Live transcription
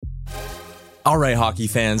All right, hockey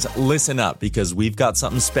fans, listen up because we've got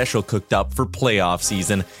something special cooked up for playoff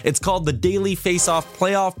season. It's called the Daily Face-Off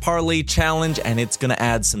Playoff Parlay Challenge, and it's going to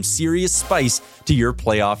add some serious spice to your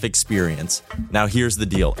playoff experience. Now, here's the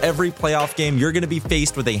deal. Every playoff game, you're going to be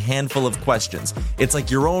faced with a handful of questions. It's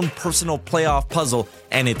like your own personal playoff puzzle,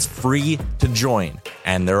 and it's free to join.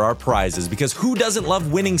 And there are prizes, because who doesn't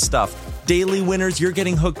love winning stuff? Daily winners, you're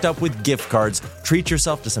getting hooked up with gift cards. Treat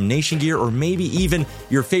yourself to some Nation gear or maybe even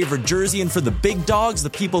your favorite jersey. And for the big dogs, the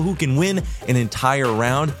people who can win an entire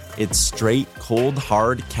round, it's straight, cold,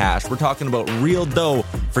 hard cash. We're talking about real dough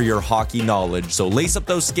for your hockey knowledge. So lace up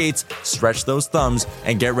those skates, stretch those thumbs,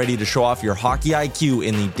 and get ready to show off your hockey IQ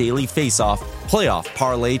in the Daily Face-Off Playoff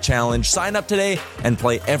Parlay Challenge. Sign up today and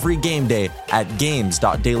play every game day at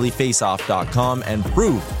games.dailyfaceoff.com and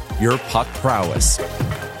prove your puck prowess.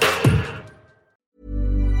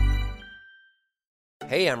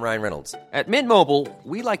 Hey, I'm Ryan Reynolds. At Mint Mobile,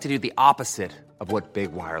 we like to do the opposite of what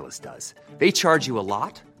Big Wireless does. They charge you a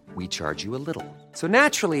lot, we charge you a little. So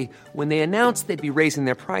naturally, when they announced they'd be raising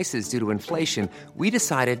their prices due to inflation, we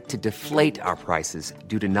decided to deflate our prices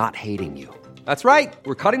due to not hating you. That's right.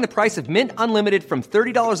 We're cutting the price of Mint Unlimited from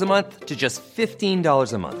 $30 a month to just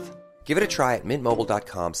 $15 a month. Give it a try at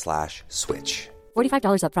mintmobile.com/switch.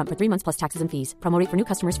 $45 up front for 3 months plus taxes and fees. Promo rate for new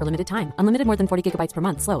customers for limited time. Unlimited more than 40 gigabytes per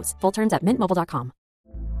month slows. Full terms at mintmobile.com.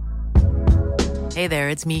 Hey there,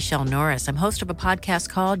 it's Michelle Norris. I'm host of a podcast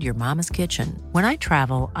called Your Mama's Kitchen. When I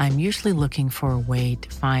travel, I'm usually looking for a way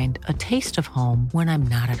to find a taste of home when I'm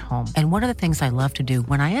not at home. And one of the things I love to do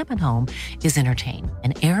when I am at home is entertain.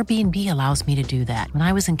 And Airbnb allows me to do that. When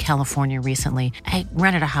I was in California recently, I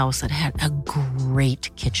rented a house that had a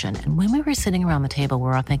great kitchen. And when we were sitting around the table, we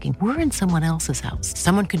were all thinking, we're in someone else's house.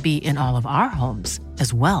 Someone could be in all of our homes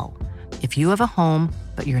as well. If you have a home,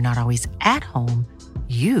 but you're not always at home,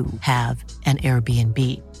 you have an Airbnb.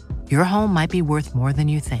 Your home might be worth more than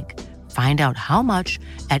you think. Find out how much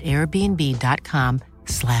at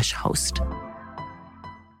airbnb.com/host.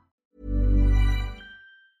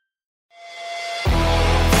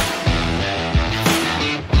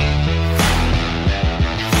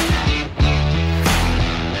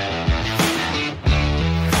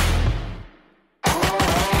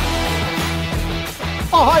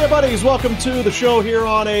 Oh, hi, buddies. Welcome to the show here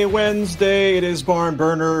on a Wednesday. It is Barn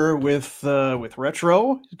Burner with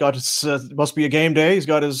Retro. He's got his, must be a game day. He's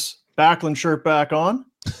got his Backlund shirt back on.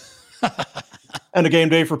 And a game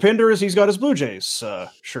day for Pinders. He's got his Blue Jays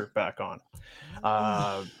shirt back on.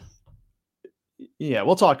 Yeah,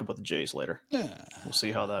 we'll talk about the Jays later. Yeah. We'll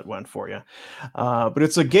see how that went for you. But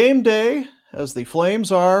it's a game day as the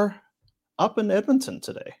Flames are up in Edmonton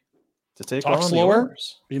today. To take Talk on slower. The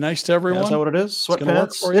Oilers. Be nice to everyone. That's how it is.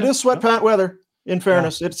 Sweatpants. It is sweatpant weather. In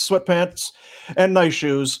fairness, it's sweatpants and nice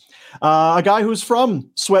shoes. A guy who's from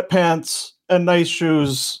sweatpants and nice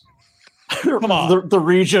shoes, Come on. the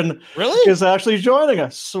region, Really? is actually joining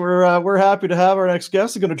us. We're happy to have our next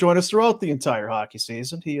guest. He's going to join us throughout the entire hockey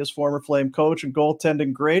season. He is former Flame coach and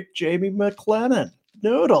goaltending great Jamie McLennan.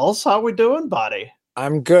 Noodles, how we doing, buddy?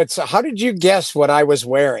 I'm good. So how did you guess what I was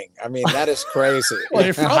wearing? I mean, that is crazy. Well,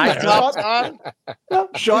 you're from there. Yeah,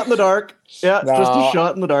 shot in the dark. Yeah, No. just a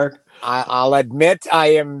shot in the dark. I'll admit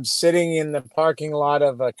I am sitting in the parking lot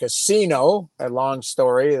of a casino, a long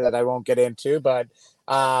story that I won't get into, but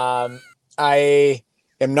I'm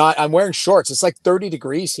wearing shorts. It's like 30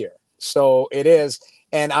 degrees here. So it is.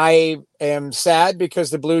 And I am sad because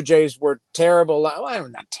the Blue Jays were terrible. Well,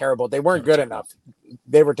 not terrible. They weren't good enough.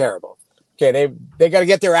 They were terrible. Okay, they got to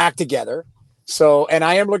get their act together. So, and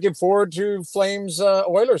I am looking forward to Flames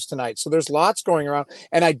Oilers tonight. So there's lots going around.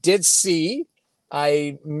 And I did see,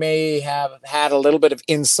 I may have had a little bit of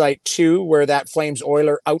insight too, where that Flames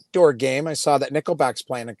Oiler outdoor game, I saw that Nickelback's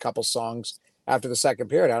playing a couple songs after the second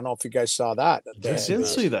period. I don't know if you guys saw that. I did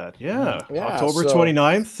see that. Yeah. October so,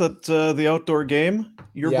 29th at the outdoor game.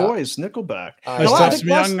 Your boys, Nickelback. Nice to have some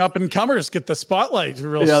young up-and-comers get the spotlight, a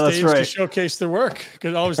real stage to showcase their work.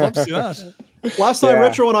 Could always love to see that. Last time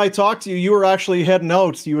Retro and I talked to you, you were actually heading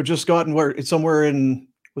out. You had just gotten somewhere in,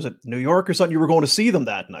 was it New York or something? You were going to see them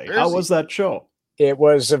that night. Jersey. How was that show? It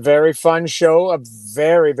was a very fun show, a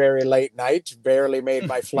very, very late night. Barely made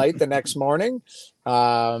my flight the next morning.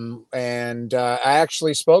 And I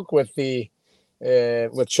actually spoke with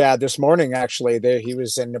with Chad this morning. Actually, he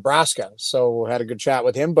was in Nebraska, so had a good chat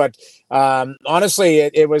with him. But honestly,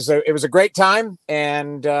 it was a great time,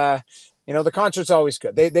 and the concert's always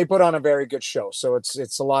good. They put on a very good show, so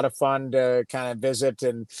it's a lot of fun to kind of visit,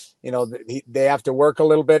 and they have to work a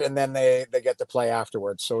little bit, and then they get to play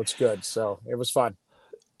afterwards. So it's good. So it was fun.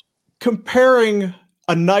 Comparing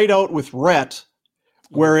a night out with Rhett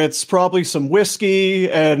where it's probably some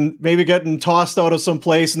whiskey and maybe getting tossed out of some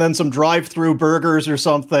place and then some drive-through burgers or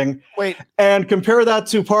something. Wait. And compare that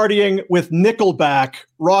to partying with Nickelback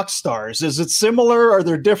rock stars. Is it similar? Are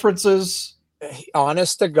there differences?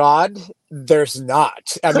 Honest to God, there's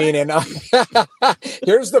not. I mean, and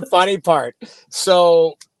here's the funny part.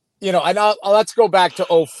 So, let's go back to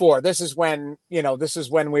 2004. This is when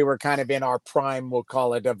we were kind of in our prime, we'll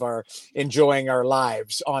call it, of our enjoying our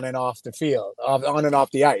lives on and off the field, on and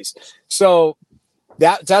off the ice. So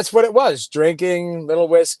that's what it was. Drinking, little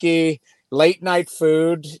whiskey, late night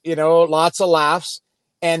food, lots of laughs.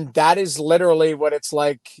 And that is literally what it's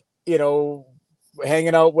like,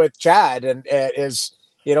 hanging out with Chad, and is,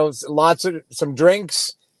 lots of some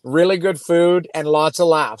drinks, really good food, and lots of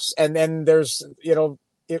laughs. And then there's,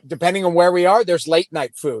 depending on where we are, there's late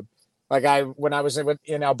night food. Like when I was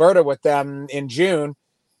in Alberta with them in June,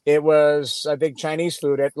 it was, I think, Chinese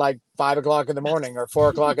food at like 5 o'clock in the morning or 4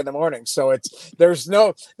 o'clock in the morning. So there's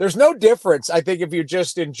no difference. I think if you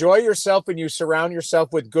just enjoy yourself and you surround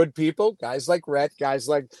yourself with good people, guys like Rhett, guys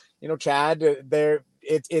like, Chad,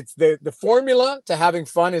 it's the formula to having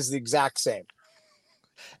fun is the exact same.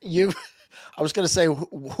 I was going to say,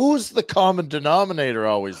 who's the common denominator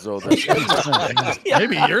always, though?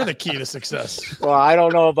 Maybe you're the key to success. Well, I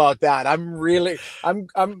don't know about that.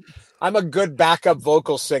 I'm a good backup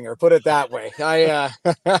vocal singer. Put it that way. I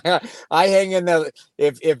hang in the,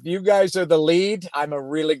 if you guys are the lead, I'm a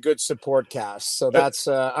really good support cast. So that's,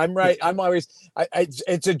 I'm right. I'm always,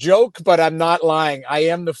 it's a joke, but I'm not lying. I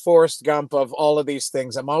am the Forrest Gump of all of these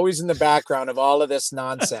things. I'm always in the background of all of this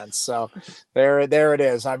nonsense. So there it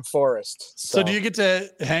is. I'm Forrest. So do you get to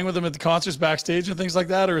hang with them at the concerts backstage and things like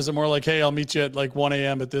that? Or is it more like, hey, I'll meet you at like 1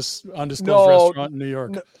 a.m. at this undisclosed restaurant in New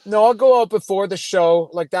York? No, I'll go out before the show.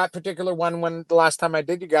 Like that particular one, when the last time I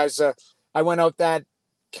did, you guys, I went out that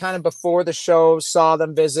kind of before the show, saw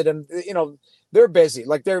them, visit them. They're busy.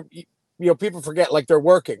 Like they're, people forget, like they're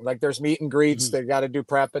working, like there's meet and greets. They got to do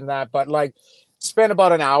prep and that, but like spend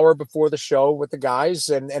about an hour before the show with the guys,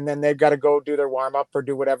 and then they've got to go do their warm up or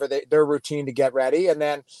do whatever their routine to get ready. And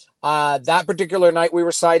then that particular night we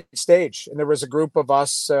were side stage, and there was a group of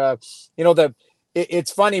us,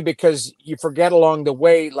 it's funny because you forget along the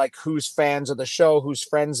way, like who's fans of the show, who's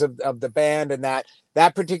friends of the band. And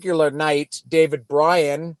that particular night, David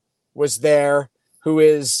Bryan was there, who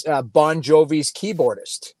is Bon Jovi's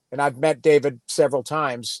keyboardist. And I've met David several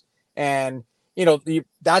times. And,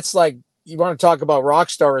 that's like, you want to talk about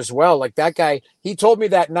rock star as well. Like that guy, he told me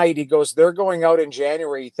that night, he goes, they're going out in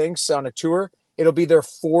January, he thinks, on a tour. It'll be their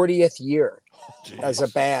 40th year as a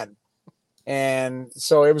band. And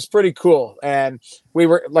so it was pretty cool. And we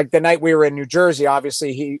were like, the night we were in New Jersey,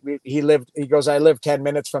 obviously he goes, I live 10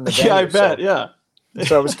 minutes from the venue. Yeah, I bet. Yeah.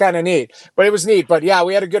 So it was kind of neat, but it was neat. But yeah,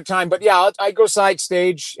 we had a good time. But yeah, I go side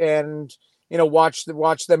stage and, watch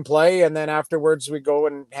them play. And then afterwards we go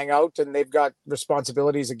and hang out, and they've got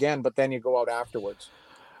responsibilities again, but then you go out afterwards.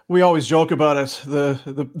 We always joke about it.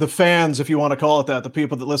 The fans, if you want to call it that, the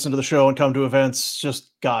people that listen to the show and come to events,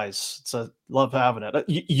 just guys. Love having it.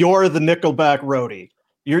 You're the Nickelback roadie.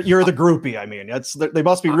 You're the groupie. I mean, they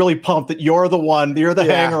must be really pumped that you're the one. You're the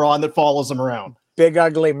hanger on that follows them around. Big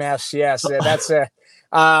ugly mess. Yes, that's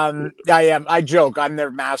I am. I joke. I'm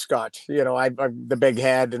their mascot. I'm the big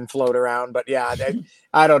head and float around. But yeah,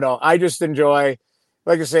 I don't know. I just enjoy,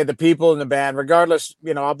 like I say, the people in the band, regardless,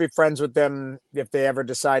 I'll be friends with them if they ever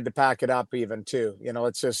decide to pack it up even too.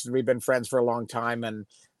 It's just, we've been friends for a long time and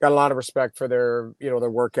got a lot of respect for their, their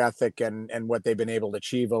work ethic and what they've been able to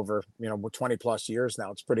achieve over, 20 plus years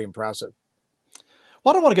now. It's pretty impressive.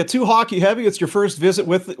 Well, I don't want to get too hockey heavy. It's your first visit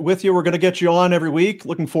with you. We're going to get you on every week.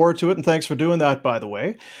 Looking forward to it. And thanks for doing that, by the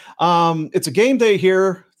way. It's a game day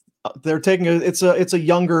here. They're taking it's a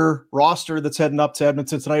younger roster that's heading up to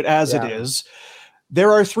Edmonton tonight, as it is.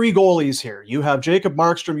 There are 3 goalies here. You have Jacob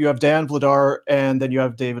Markstrom, you have Dan Vladar, and then you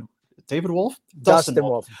have David Wolf? Dustin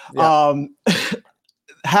Wolf. Yeah.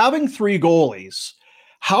 Having 3 goalies,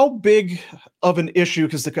 how big of an issue?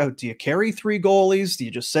 Because do you carry 3 goalies? Do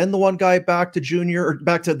you just send the one guy back to junior or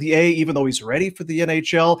back to the A, even though he's ready for the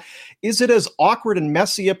NHL? Is it as awkward and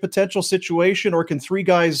messy a potential situation, or can 3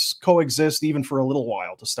 guys coexist even for a little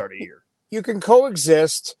while to start a year? You can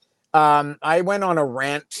coexist. I went on a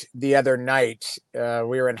rant the other night. We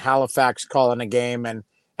were in Halifax calling a game, and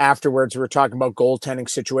afterwards we were talking about goaltending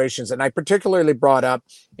situations. And I particularly brought up,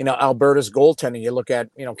 Alberta's goaltending. You look at,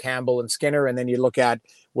 Campbell and Skinner, and then you look at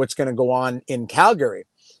what's going to go on in Calgary.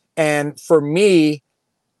 And for me,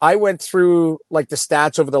 I went through like the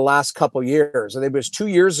stats over the last couple years. And it was 2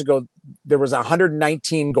 years ago, there was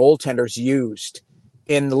 119 goaltenders used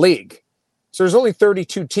in the league. So there's only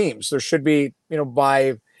 32 teams. There should be,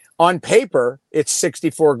 on paper, it's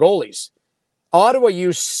 64 goalies. Ottawa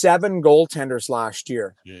used 7 goaltenders last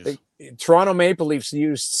year. Toronto Maple Leafs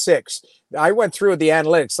used 6. I went through the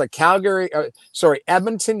analytics. Like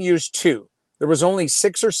Edmonton used 2. There was only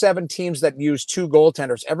 6 or 7 teams that used 2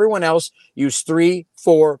 goaltenders. Everyone else used 3,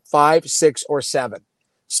 4, 5, 6, or 7.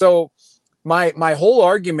 So my whole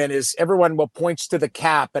argument is everyone points to the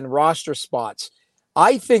cap and roster spots.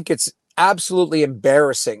 I think it's absolutely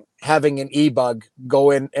embarrassing having an e-bug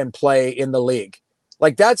go in and play in the league.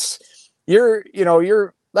 Like that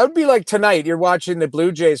would be like tonight. You're watching the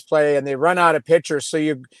Blue Jays play and they run out of pitchers. So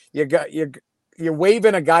you're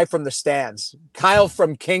waving a guy from the stands. Kyle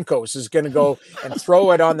from Kinko's is going to go and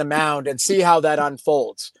throw it on the mound and see how that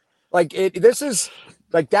unfolds.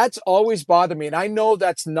 That's always bothered me. And I know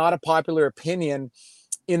that's not a popular opinion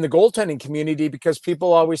in the goaltending community because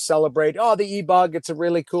people always celebrate, the e-bug, it's a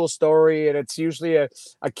really cool story. And it's usually a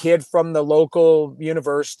kid from the local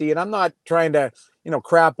university. And I'm not trying to,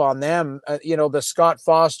 crap on them, the Scott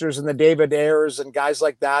Fosters and the David Ayers and guys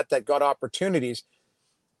like that got opportunities.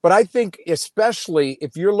 But I think especially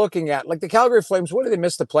if you're looking at like the Calgary Flames, what did they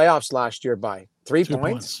miss the playoffs last year by? 3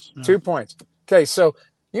 points? Yeah. 2 points. Okay. So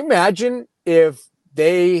you imagine if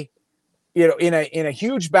they, in a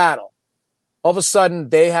huge battle, all of a sudden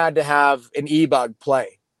they had to have an e-bug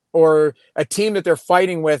play or a team that they're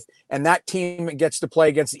fighting with and that team gets to play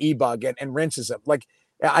against the e-bug and rinses them. Like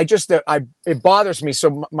it bothers me.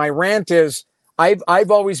 So my rant is I've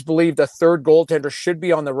always believed a third goaltender should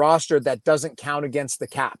be on the roster that doesn't count against the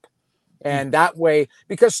cap. And that way,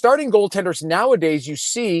 because starting goaltenders nowadays, you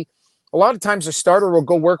see a lot of times the starter will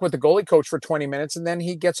go work with the goalie coach for 20 minutes and then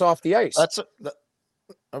he gets off the ice.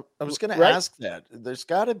 I was going to ask that. There's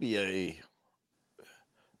got to be a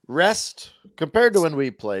rest compared to when we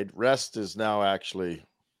played. Rest is now actually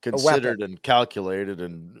considered and calculated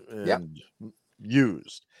and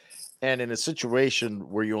used. And in a situation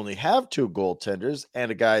where you only have 2 goaltenders and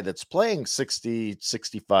a guy that's playing 60,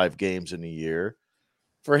 65 games in a year,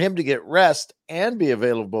 for him to get rest and be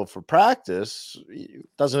available for practice, it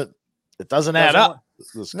doesn't add up.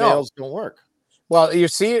 The scales don't work. Well, you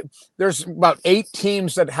see, there's about 8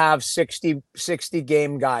 teams that have 60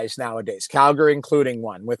 game guys nowadays, Calgary including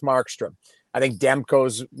one with Markstrom. I think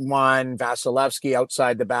Demko's one, Vasilevsky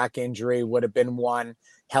outside the back injury would have been one,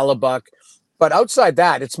 Hellebuck. But outside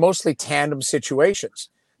that, it's mostly tandem situations.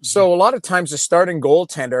 So a lot of times the starting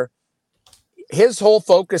goaltender, his whole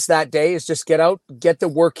focus that day is just get out, get the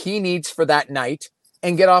work he needs for that night,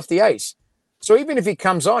 and get off the ice. So even if he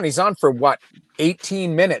comes on, he's on for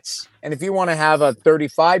 18 minutes. And if you want to have a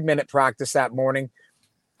 35-minute practice that morning,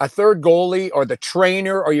 a third goalie or the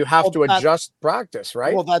trainer, or you have to adjust practice,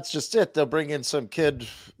 right? Well, that's just it. They'll bring in some kid.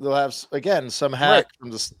 They'll have some hack from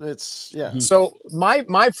the. So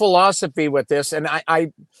my philosophy with this, and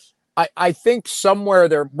I think somewhere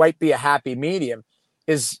there might be a happy medium,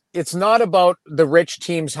 is it's not about the rich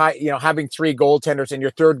teams, having 3 goaltenders and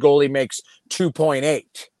your third goalie makes 2.8.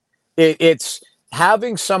 It's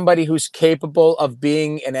having somebody who's capable of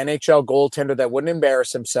being an NHL goaltender that wouldn't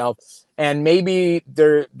embarrass himself. And maybe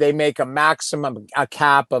they make a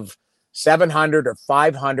cap of 700 or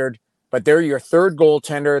 500, but they're your third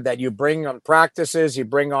goaltender that you bring on practices, you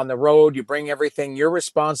bring on the road, you bring everything. You're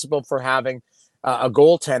responsible for having a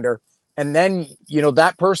goaltender. And then,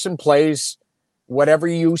 that person plays whatever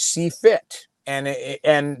you see fit. And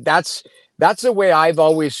that's the way I've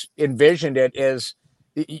always envisioned it is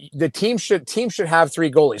the team should have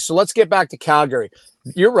 3 goalies. So let's get back to Calgary.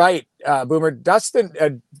 You're right, Boomer. Dustin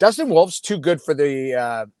Wolf's too good for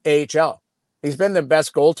the AHL. He's been the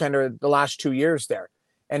best goaltender the last 2 years there,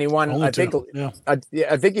 and he won. I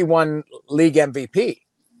think he won league MVP.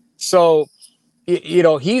 So,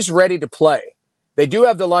 he's ready to play. They do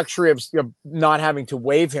have the luxury of not having to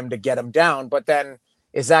waive him to get him down, but then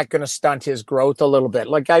is that going to stunt his growth a little bit?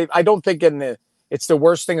 Like I don't think it's the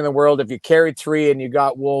worst thing in the world if you carried 3 and you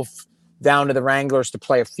got Wolf down to the Wranglers to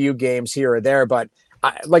play a few games here or there, but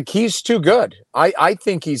he's too good. I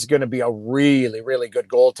think he's going to be a really, really good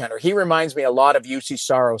goaltender. He reminds me a lot of UC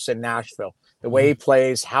Saros in Nashville, the way he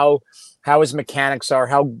plays, how his mechanics are,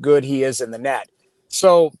 how good he is in the net.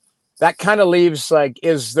 So that kind of leaves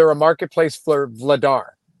is there a marketplace for Vladar?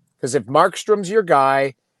 Because if Markstrom's your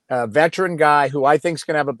guy, a veteran guy who I think is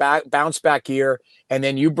going to have a bounce back year, and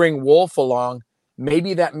then you bring Wolf along,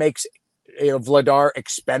 maybe that makes Vladar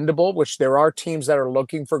expendable, which there are teams that are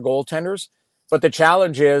looking for goaltenders. But the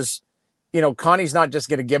challenge is, Connie's not just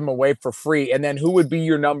going to give him away for free. And then who would be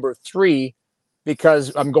your number 3?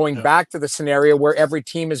 Because I'm going back to the scenario where every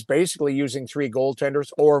team is basically using 3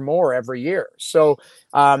 goaltenders or more every year. So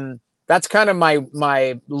that's kind of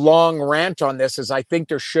my long rant on this. Is I think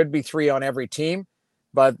there should be 3 on every team,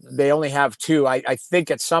 but they only have 2. I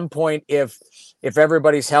think at some point, if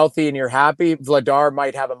everybody's healthy and you're happy, Vladar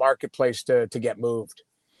might have a marketplace to get moved.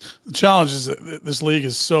 The challenge is that this league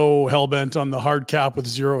is so hell-bent on the hard cap with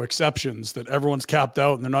 0 exceptions that everyone's capped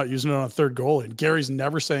out and they're not using it on a third goalie. And Gary's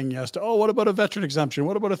never saying yes to, what about a veteran exemption?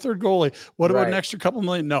 What about a third goalie? What about an extra couple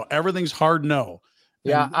million? No, everything's hard no.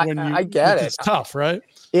 Yeah, I get it. It's tough, right?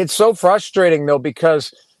 It's so frustrating, though,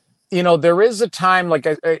 because, there is a time, like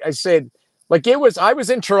I said, like I was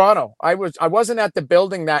in Toronto. I wasn't at the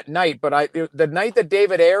building that night, but the night that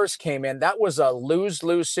David Ayres came in, that was a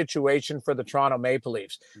lose-lose situation for the Toronto Maple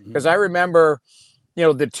Leafs. Because I remember,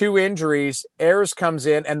 the 2 injuries, Ayres comes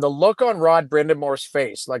in, and the look on Rod Brindamore's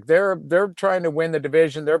face, like they're trying to win the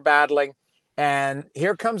division, they're battling, and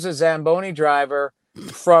here comes a Zamboni driver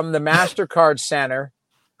from the MasterCard Center,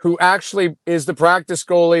 who actually is the practice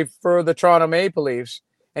goalie for the Toronto Maple Leafs,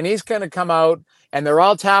 and he's going to come out. And they're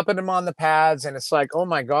all tapping him on the pads. And it's like, oh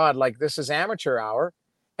my God, like this is amateur hour.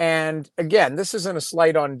 And again, this isn't a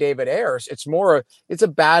slight on David Ayres. It's it's a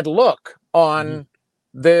bad look on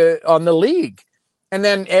the league. And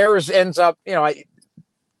then Ayres ends up,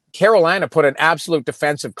 Carolina put an absolute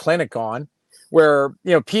defensive clinic on where,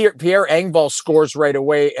 Pierre Engvall scores right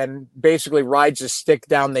away and basically rides his stick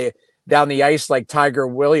down the ice like Tiger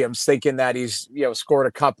Williams, thinking that he's, scored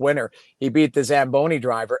a cup winner. He beat the Zamboni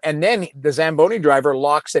driver, and then the Zamboni driver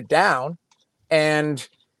locks it down. And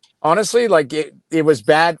honestly, like it was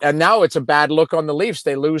bad. And now it's a bad look on the Leafs.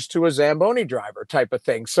 They lose to a Zamboni driver type of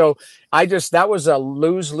thing. So that was a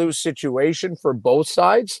lose-lose situation for both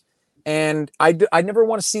sides. And I never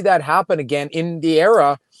want to see that happen again in the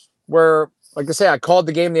era where, like I say, I called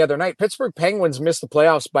the game the other night. Pittsburgh Penguins missed the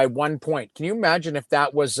playoffs by 1 point. Can you imagine if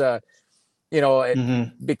that was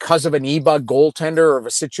because of an e-bug goaltender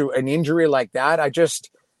or an injury like that? I just,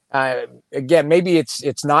 again, maybe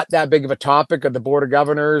it's not that big of a topic of the Board of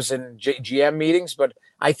Governors and GM meetings, but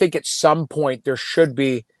I think at some point there should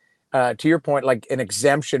be, to your point, like an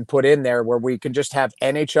exemption put in there where we can just have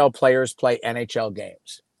NHL players play NHL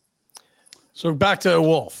games. So back to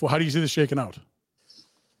Wolf. Well, how do you see this shaking out?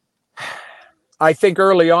 I think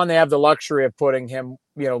early on they have the luxury of putting him,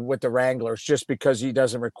 with the Wranglers just because he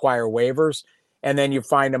doesn't require waivers. And then you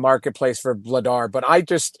find a marketplace for Vladar. But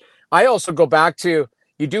I also go back to,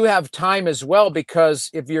 you do have time as well,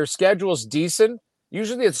 because if your schedule's decent,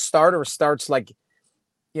 usually the starter starts like,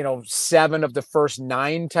 7 of the first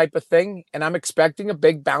 9 type of thing. And I'm expecting a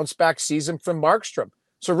big bounce back season from Markstrom.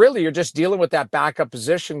 So really you're just dealing with that backup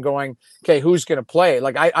position going, okay, who's going to play?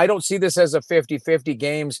 Like, I don't see this as a 50-50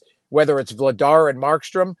 games, whether it's Vladar and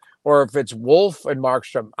Markstrom or if it's Wolf and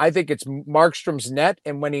Markstrom. I think it's Markstrom's net.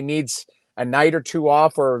 And when he needs a night or 2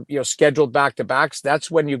 off or, scheduled back-to-backs,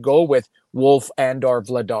 that's when you go with Wolf and or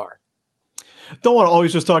Vladar. Don't want to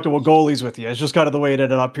always just talk about goalies with you. It's just kind of the way it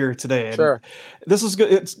ended up here today. And sure. This is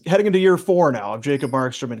good. It's heading into year 4 now of Jacob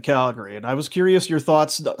Markstrom in Calgary. And I was curious your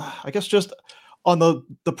thoughts, I guess, just on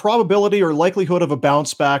the probability or likelihood of a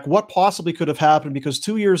bounce back, what possibly could have happened, because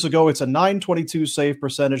 2 years ago, it's a .922 save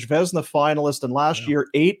percentage, Vezina finalist, and last year,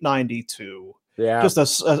 .892. Yeah.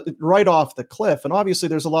 Just right off the cliff. And obviously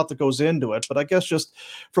there's a lot that goes into it, but I guess just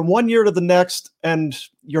from one year to the next, and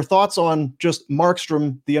your thoughts on just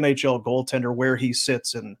Markstrom, the NHL goaltender, where he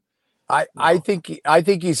sits in. I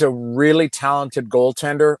think he's a really talented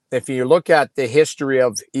goaltender. If you look at the history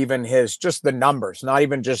of even just the numbers, not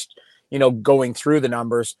even just, going through the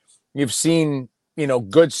numbers, you've seen,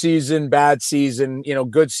 good season, bad season,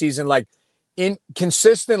 good season, like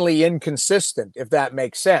consistently inconsistent, if that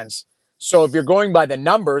makes sense. So if you're going by the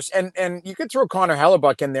numbers, and you could throw Connor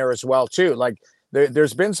Hellebuck in there as well too. Like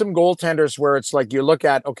there's been some goaltenders where it's like you look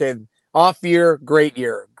at, okay, off year, great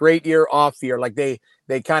year, off year. Like they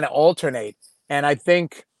kind of alternate. And I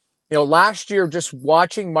think, last year, just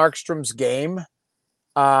watching Markstrom's game,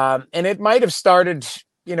 and it might have started,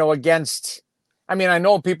 against, I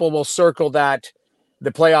know people will circle that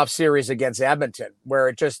the playoff series against Edmonton, where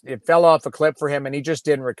it fell off a cliff for him and he just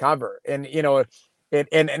didn't recover. And,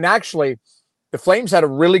 and actually the Flames had a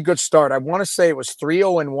really good start. I want to say it was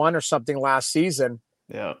 3-0-1 or something last season.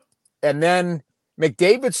 Yeah. And then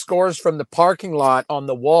McDavid scores from the parking lot on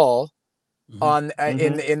the wall in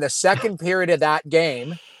the second period of that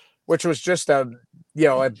game, which was just a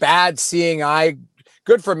bad seeing eye.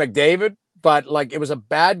 Good for McDavid, but like it was a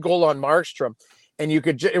bad goal on Markstrom, and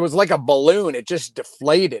it was like a balloon. It just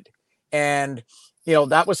deflated. And,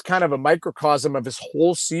 that was kind of a microcosm of his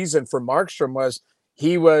whole season for Markstrom.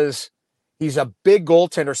 He's a big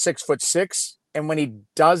goaltender, 6'6", And when he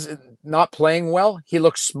does not playing well, he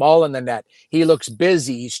looks small in the net. He looks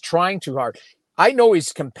busy. He's trying too hard. I know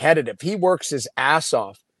he's competitive. He works his ass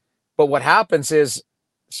off. But what happens is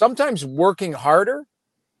sometimes working harder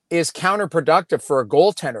is counterproductive for a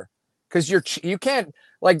goaltender, because you can't,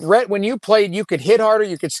 like Rhett, when you played, you could hit harder,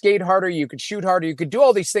 you could skate harder, you could shoot harder, you could do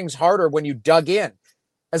all these things harder when you dug in.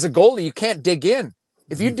 As a goalie, you can't dig in.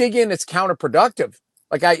 If you dig in, it's counterproductive.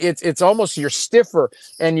 Like it's almost you're stiffer,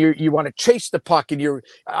 and you want to chase the puck, and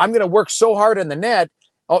I'm going to work so hard in the net.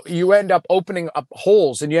 You end up opening up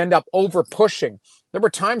holes, and you end up over pushing. There were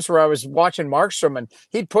times where I was watching Markstrom, and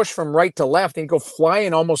he'd push from right to left, and he'd go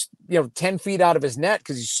flying almost 10 feet out of his net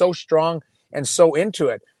because he's so strong and so into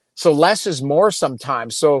it. So less is more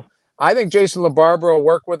sometimes. So I think Jason LaBarbera will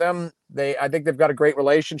work with them. I think they've got a great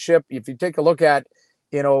relationship. If you take a look at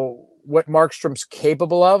what Markstrom's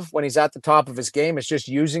capable of when he's at the top of his game, it's just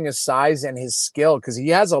using his size and his skill, because he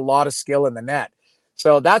has a lot of skill in the net.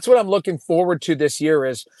 So that's what I'm looking forward to this year,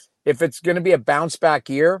 is if it's going to be a bounce back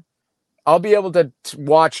year, I'll be able to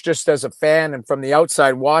watch just as a fan, and from the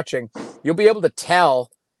outside watching, you'll be able to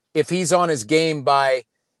tell if he's on his game by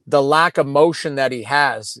the lack of motion that he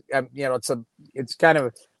has. It's kind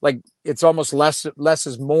of like, it's almost less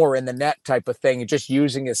is more in the net type of thing, just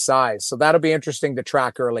using his size. So that'll be interesting to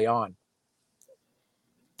track early on.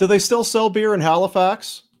 Do they still sell beer in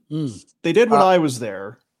Halifax? They did when I was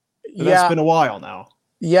there. But Yeah. That's been a while now.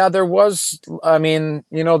 Yeah, there was,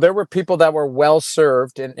 there were people that were well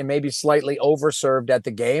served and maybe slightly overserved at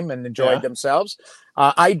the game and enjoyed themselves.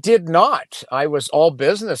 I did not. I was all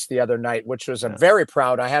business the other night, which was very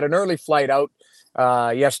proud. I had an early flight out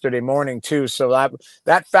yesterday morning too. So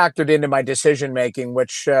that factored into my decision-making,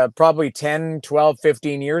 which probably 10, 12,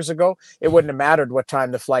 15 years ago, it wouldn't have mattered what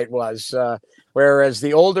time the flight was. Whereas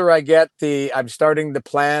the older I get, I'm starting to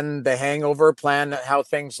plan the hangover, plan how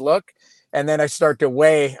things look. And then I start to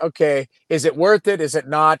weigh, okay, is it worth it? Is it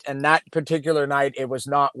not? And that particular night, it was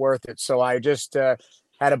not worth it. So I just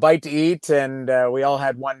had a bite to eat, and we all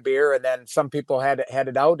had one beer, and then some people had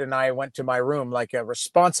headed out, and I went to my room like a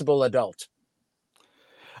responsible adult.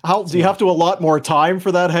 How do you have to allot more time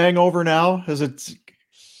for that hangover now? Is it?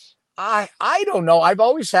 I don't know. I've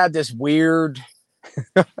always had this weird.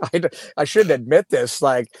 I shouldn't admit this.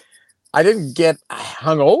 Like, I didn't get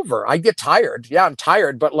hungover. I get tired. Yeah, I'm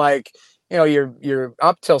tired, but like, you're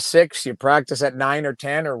up till 6, you practice at 9 or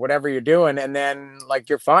 10 or whatever you're doing, and then like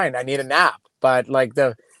you're fine. I need a nap. But like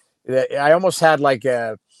I almost had like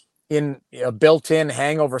a built-in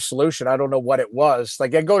hangover solution. I don't know what it was.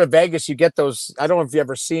 Like, I go to Vegas, you get those. I don't know if you've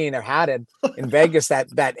ever seen or had it in Vegas,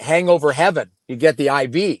 that hangover heaven. You get the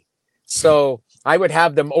IV. So I would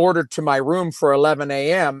have them ordered to my room for 11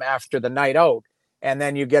 a.m. after the night out, and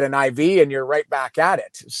then you get an IV and you're right back at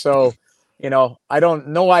it. So, no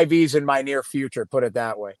IVs in my near future, put it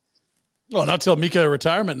that way. Well, not till Mika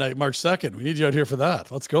retirement night, March 2nd. We need you out here for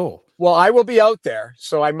that. Let's go. Well, I will be out there,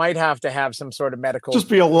 so I might have to have some sort of medical. Just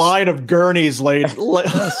be a line of gurneys laid. I'll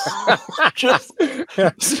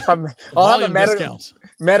have a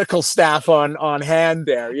medical staff on hand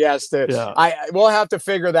there. Yes, we'll have to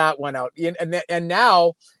figure that one out. And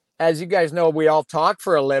now, as you guys know, we all talk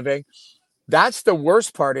for a living. That's the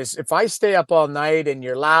worst part, is if I stay up all night and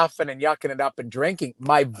you're laughing and yucking it up and drinking,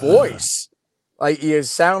 my voice, like, you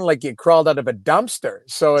sound like you crawled out of a dumpster.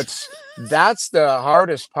 So that's the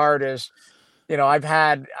hardest part is, I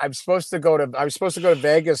was supposed to go to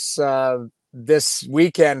Vegas this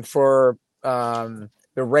weekend for the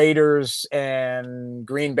Raiders and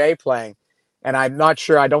Green Bay playing. And I'm not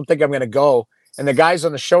sure. I don't think I'm going to go. And the guys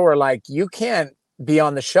on the show are like, you can't be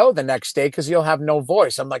on the show the next day because you'll have no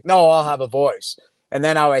voice. I'm like, no, I'll have a voice. And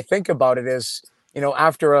then how I think about it is,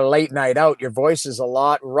 after a late night out, your voice is a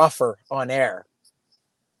lot rougher on air.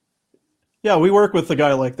 Yeah, we work with a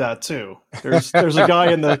guy like that too. There's a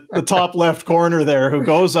guy in the top left corner there who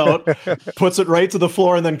goes out, puts it right to the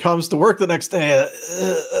floor, and then comes to work the next day.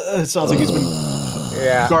 It sounds like he's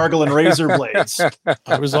been gargling razor blades.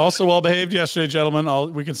 I was also well behaved yesterday,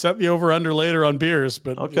 gentlemen. We can set the over under later on beers,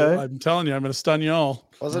 but okay. I'm telling you, I'm going to stun you all.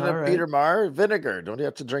 Wasn't it Peter Marr? Vinegar. Don't you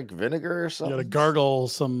have to drink vinegar or something? You got to gargle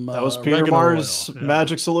some. That was Peter Marr's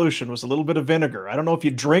magic solution, was a little bit of vinegar. I don't know if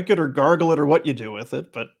you drink it or gargle it or what you do with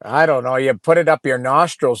it, but I don't know. You put it up your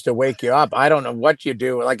nostrils to wake you up. I don't know what you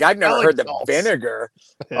do. Like, I've never heard the vinegar.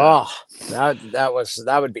 Yeah. Oh,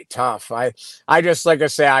 that would be tough. I just, like I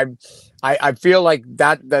say, I feel like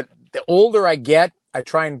that the older I get, I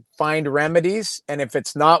try and find remedies, and if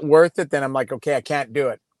it's not worth it, then I'm like, okay, I can't do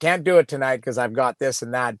it. Can't do it tonight because I've got this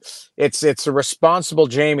and that. It's a responsible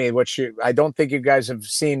Jamie, which I don't think you guys have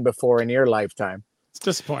seen before in your lifetime. It's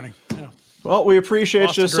disappointing. Yeah. Well, we appreciate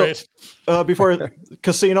Boston, you. So, great. before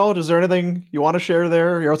casino, is there anything you want to share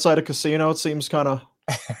there? You're outside a casino. It seems kind of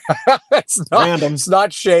random. It's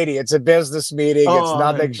not shady. It's a business meeting. It's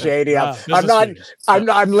nothing shady.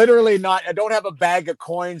 I'm literally not. I don't have a bag of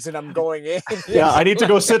coins, and I'm going in. Yeah, I need to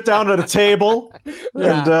go sit down at a table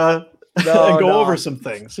and go over some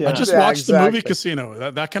things. Yeah. I just watched the movie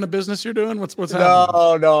Casino. That kind of business you're doing? What's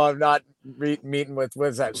happening? No, I'm not meeting with, what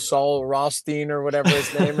is that, Saul Rothstein or whatever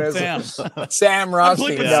his name is? Sam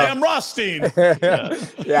Rothstein. Sam Rothstein.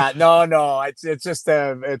 No. It's just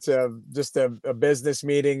a business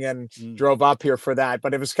meeting, and drove up here for that.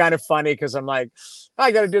 But it was kind of funny because I'm like,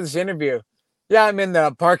 I got to do this interview. Yeah, I'm in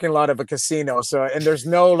the parking lot of a casino. So, and there's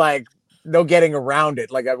no getting around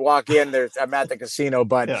it. Like I walk in, I'm at the casino,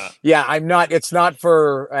 but I'm not. It's not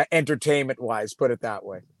for entertainment wise. Put it that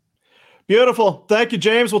way. Beautiful. Thank you,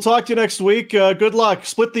 James. We'll talk to you next week. Good luck.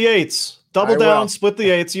 Split the eights. Double down. Split the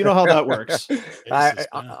eights. You know how that works.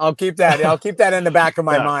 I'll keep that. I'll keep that in the back of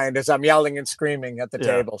my mind as I'm yelling and screaming at the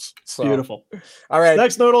tables. So. Beautiful. All right.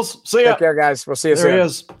 Thanks, Noodles. See ya. Take care, guys. We'll see you soon. There he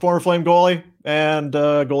is, former Flame goalie and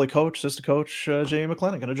goalie coach, assistant coach Jamie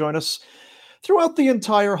McLennan, going to join us throughout the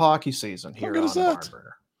entire hockey season here on the Barn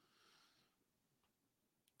Burner.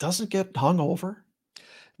 Doesn't get hung over.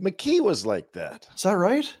 McKee was like that. Is that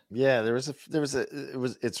right? Yeah,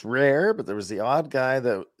 it's rare, but there was the odd guy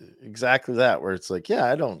that exactly that, where it's like,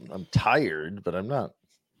 yeah, I'm tired, but I'm not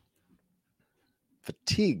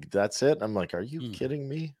fatigued. That's it. I'm like, are you kidding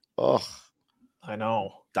me? Oh, I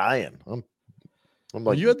know. Dying. I'm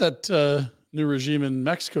like, you had that new regime in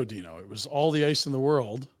Mexico, Dino. It was all the ice in the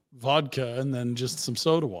world, vodka, and then just some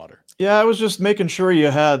soda water. Yeah, I was just making sure you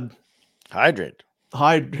had hydrate.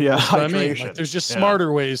 Hydration. I mean. Like, there's just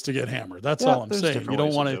smarter ways to get hammered. That's all I'm saying. You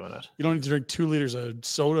don't want to. You don't need to drink 2 liters of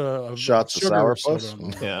soda. Shots of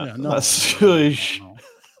sourpuss. That's really.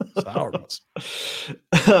 Sourpuss.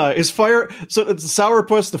 Is fire? So it's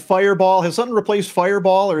sourpuss. The Fireball has something replaced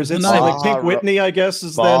Fireball, or is it like Pink Whitney? I guess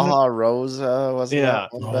is Baja Rosa. Wasn't that?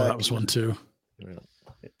 That was one too. Yeah.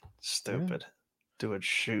 Stupid.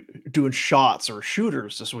 Doing shots or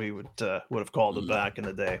shooters, as we would have called it back in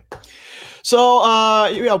the day. So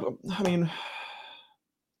I mean,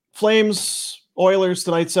 Flames Oilers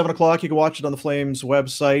tonight, 7:00. You can watch it on the Flames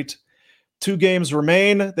website. 2 games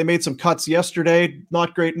remain. They made some cuts yesterday.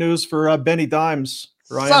 Not great news for Benny Dimes.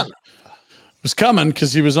 Ryan it was coming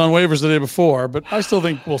because he was on waivers the day before, but I still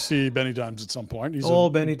think we'll see Benny Dimes at some point. He's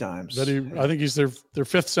Benny Dimes. I think he's their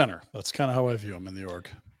 5th center. That's kind of how I view him in the org.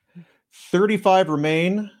 35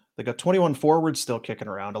 remain. They got 21 forwards still kicking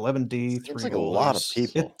around. 11D, 3 like a lot of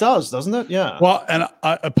people. It does, doesn't it? Yeah. Well, and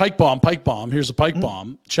a pike bomb. Here's a pike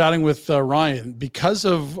bomb. Chatting with Ryan, because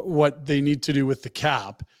of what they need to do with the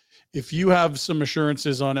cap, if you have some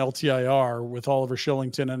assurances on LTIR with Oliver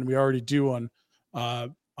Shillington, and we already do on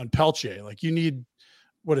Pelche, like you need,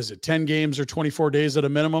 10 games or 24 days at a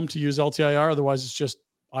minimum to use LTIR. Otherwise, it's just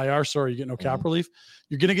IR. Sorry, you get no cap relief.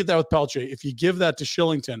 You're going to get that with Pelche. If you give that to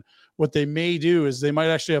Shillington, what they may do is they might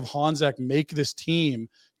actually have Honzek make this team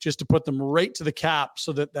just to put them right to the cap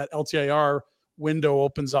so that LTIR window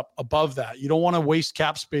opens up above that. You don't want to waste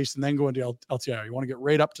cap space and then go into LTIR. You want to get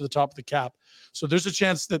right up to the top of the cap. So there's a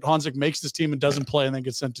chance that Honzek makes this team and doesn't play and then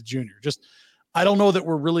gets sent to junior. I don't know that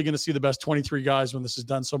we're really going to see the best 23 guys when this is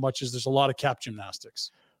done, so much as there's a lot of cap gymnastics.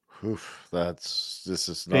 Oof, this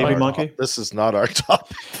is not Baby our monkey. This is not our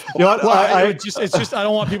topic. You know what? It's just I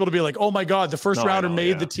don't want people to be like, oh my God, the first rounder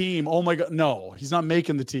made the team. Oh my God, no, he's not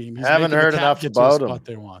making the team. He's haven't heard enough about him.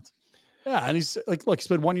 They want. Yeah, and he's like, look, he's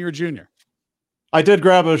been 1 year junior. I did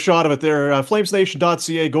grab a shot of it there.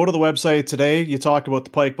 Flamesnation.ca. Go to the website today. You talk about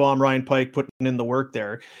the Pike bomb. Ryan Pike putting in the work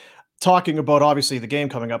there. Talking about obviously the game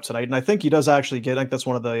coming up tonight, and I think he does actually get. I think that's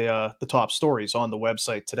one of the top stories on the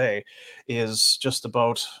website today. Is just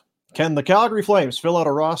about. Can the Calgary Flames fill out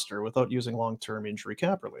a roster without using long-term injury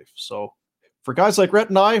cap relief? So for guys like Rhett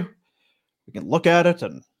and I, we can look at it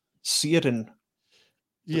and see it in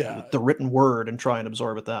the written word and try and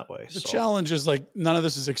absorb it that way. The challenge is like, none of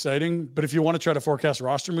this is exciting, but if you want to try to forecast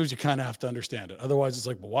roster moves, you kind of have to understand it. Otherwise it's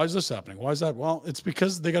like, well, why is this happening? Why is that? Well, it's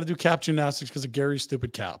because they got to do cap gymnastics because of Gary's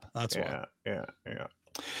stupid cap. That's why. Yeah.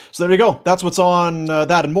 So there you go. That's what's on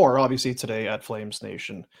that and more, obviously, today at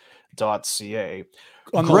flamesnation.ca.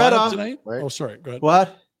 On the lineup tonight? Right. Oh, sorry. Go ahead.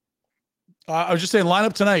 What? I was just saying,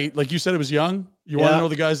 lineup tonight, like you said, it was young. You want to know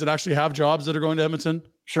the guys that actually have jobs that are going to Edmonton?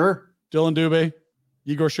 Sure. Dylan Dubé,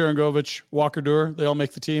 Igor Sharangovich, Walker Duer, they all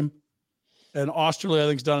make the team. And Osterley, I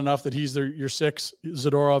think, has done enough that he's your 6.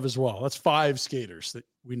 Zadorov as well. That's 5 skaters that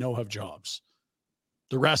we know have jobs.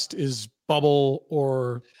 The rest is bubble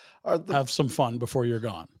or have some fun before you're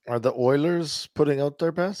gone. Are the Oilers putting out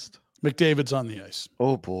their best? McDavid's on the ice.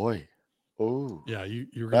 Oh boy. Oh yeah,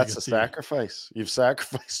 you're gonna that's a sacrifice. You've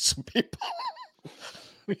sacrificed some people.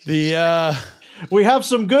 We have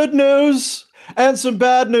some good news and some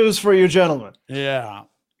bad news for you, gentlemen. Yeah.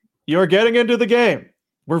 You're getting into the game.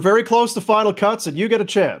 We're very close to final cuts, and you get a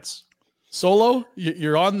chance. Solo,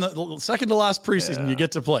 you're on the second to last preseason. You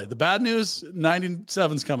get to play. The bad news,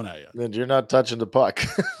 97's coming at you. And you're not touching the puck.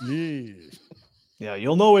 Yeah,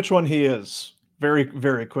 you'll know which one he is very,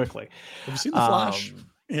 very quickly. Have you seen the Flash?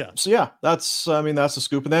 Yeah. So yeah, that's the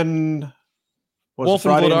scoop. And then Wolf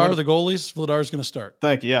and Vladar, the goalies. Vladar's going to start.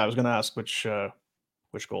 Thank you. Yeah, I was going to ask which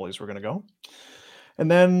goalies were going to go, and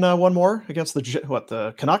then one more against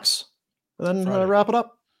the Canucks, and then wrap it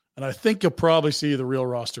up. And I think you'll probably see the real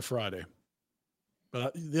roster Friday.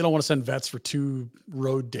 But they don't want to send vets for 2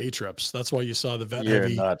 road day trips. That's why you saw the vet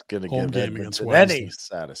heavy not going to home give game against any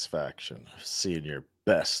satisfaction seeing your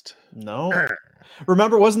best. No.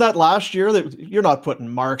 Remember, wasn't that last year that you're not putting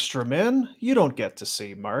Markstrom in? You don't get to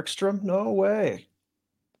see Markstrom. No way.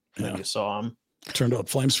 And then you saw him. Turned out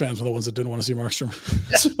Flames fans were the ones that didn't want to see Markstrom.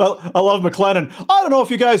 I love McLennan. I don't know if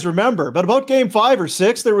you guys remember, but about game 5 or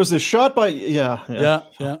 6, there was this shot by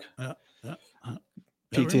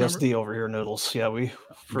PTSD over here, Noodles. Yeah, we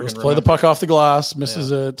play the puck off the glass,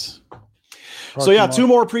 misses it. So yeah, 2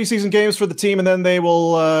 more preseason games for the team, and then they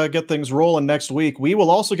will get things rolling next week. We will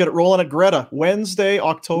also get it rolling at Greta Wednesday,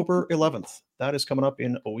 October 11th. That is coming up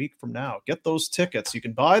in a week from now. Get those tickets. You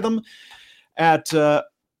can buy them at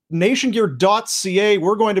nationgear.ca.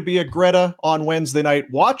 We're going to be at Greta on Wednesday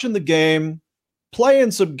night, watching the game,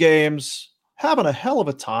 playing some games, having a hell of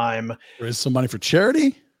a time. Raise some money for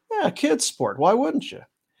charity. Yeah, kids sport. Why wouldn't you?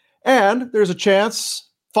 And there's a chance,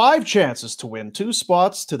 5 chances to win 2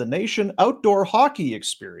 spots to the Nation Outdoor Hockey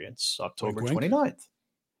Experience, October 29th.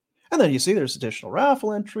 And then you see there's additional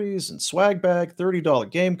raffle entries and swag bag,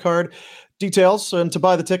 $30 game card. Details and to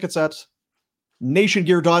buy the tickets at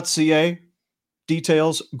nationgear.ca.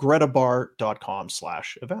 Details,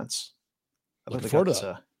 gretabar.com/events. Looking forward to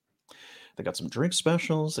that. They got some drink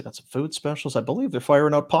specials. They got some food specials. I believe they're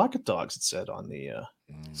firing out pocket dogs, it said on the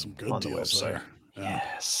some good deals there. Yeah.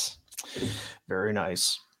 Yes. Very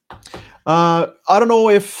nice. I don't know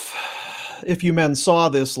if you men saw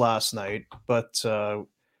this last night, but I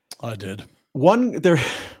did.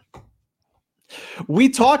 We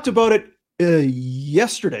talked about it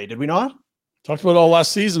yesterday, did we not? Talked about it all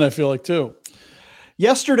last season, I feel like, too.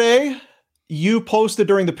 Yesterday, you posted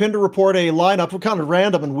during the Pinder Report a lineup, kind of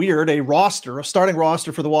random and weird, a starting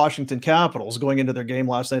roster for the Washington Capitals going into their game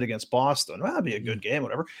last night against Boston. Well, that'd be a good game,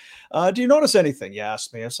 whatever. Do you notice anything? You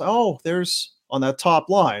asked me. I said, there's on that top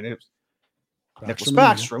line, it was Nicholas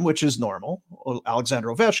Backstrom, which is normal. Alexander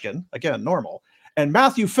Ovechkin, again, normal. And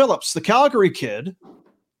Matthew Phillips, the Calgary kid,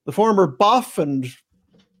 the former Buff and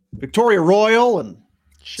Victoria Royal and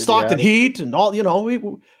Stockton Heat and all,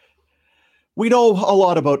 we know a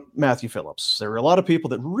lot about Matthew Phillips. There were a lot of people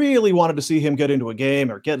that really wanted to see him get into a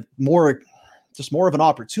game or get more of an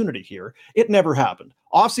opportunity here. It never happened.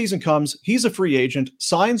 Offseason comes, he's a free agent,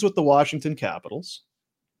 signs with the Washington Capitals.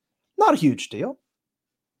 Not a huge deal.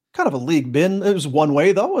 Kind of a league bin. It was one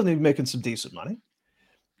way, though, and he's making some decent money.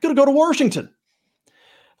 Going to go to Washington.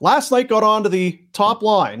 Last night got onto the top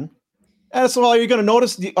line. And so are you going to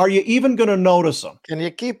notice? Are you even going to notice him? Can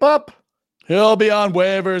you keep up? He'll be on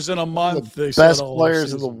waivers in a month. The best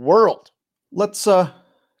players in the world. Let's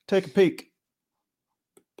take a peek.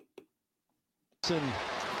 To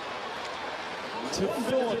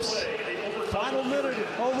Phillips. Final minute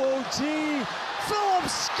of OT.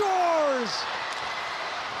 Phillips scores!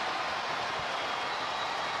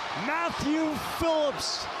 Matthew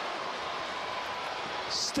Phillips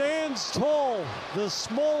stands tall, the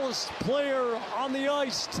smallest player on the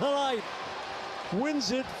ice tonight.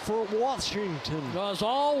 Wins it for Washington. Does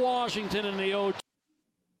all Washington in the OT.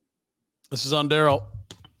 This is on Daryl.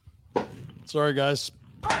 Sorry, guys.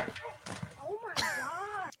 Oh my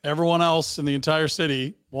God. Everyone else in the entire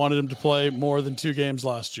city wanted him to play more than 2 games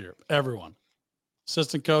last year. Everyone.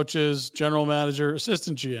 Assistant coaches, general manager,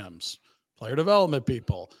 assistant GMs, player development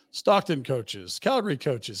people, Stockton coaches, Calgary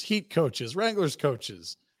coaches, Heat coaches, Wranglers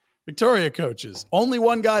coaches, Victoria coaches. Only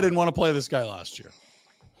one guy didn't want to play this guy last year.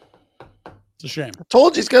 It's a shame. I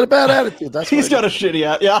told you he's got a bad attitude. That's he's got a shitty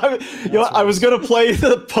attitude. Yeah, I was going to play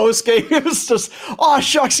the post game. It was just,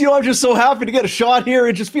 shucks, I'm just so happy to get a shot here.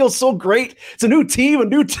 It just feels so great. It's a new team, a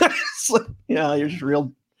new test. Yeah, you're just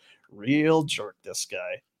real jerk, this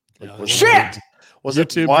guy. Yeah, shit! Was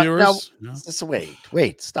YouTube it viewers? Now,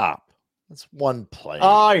 wait, stop. That's one play.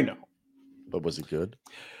 I know. But was it good?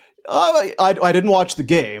 I didn't watch the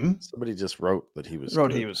game. Somebody just wrote that he was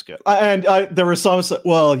He was good. And there were some said,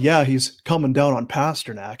 well, yeah, he's coming down on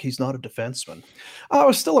Pasternak. He's not a defenseman. I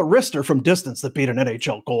was still a wrister from distance that beat an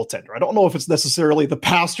NHL goaltender. I don't know if it's necessarily the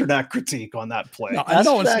Pasternak critique on that play. No, I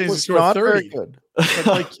know one saying he's scored 30. Good. But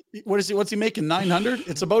like, what's he making? 900?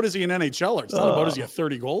 It's about is he an NHLer? It's not about is he a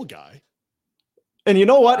 30-goal guy? And you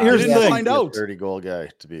know what? Here's the thing. Find out. 30-goal guy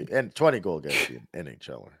to be and 20-goal guy to be an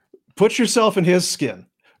NHLer. Put yourself in his skin.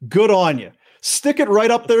 Good on you. Stick it right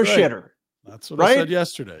up their shitter. That's what I said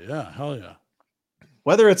yesterday. Yeah, hell yeah.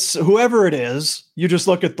 Whether it's whoever it is, you just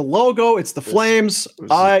look at the logo. It's the Flames.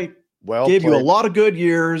 I gave you a lot of good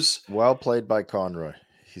years. Well played by Conroy.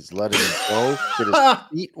 He's letting him go, get his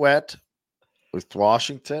feet wet with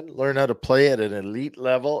Washington, learn how to play at an elite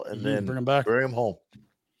level, and then bring him back. Bring him home.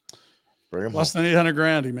 Less than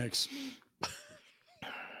 $800,000 he makes.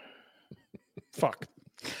 Fuck.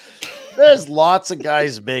 There's lots of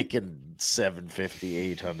guys making 750,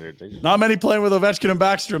 800. Not many playing with Ovechkin and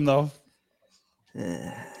Backstrom, though.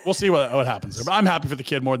 We'll see what happens. I'm happy for the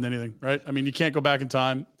kid more than anything, right? I mean, you can't go back in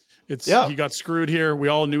time. He got screwed here. We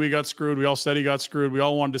all knew he got screwed. We all said he got screwed. We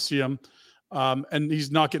all wanted to see him. And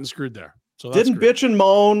he's not getting screwed there. So that's didn't bitch and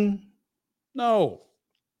moan. No.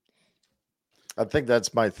 I think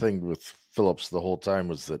that's my thing with Phillips the whole time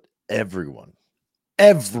was that everyone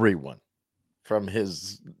from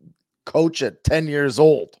his coach at 10 years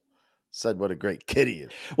old said what a great kid he is.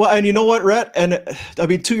 Well, and you know what, Rhett? And I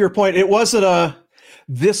mean, to your point, it wasn't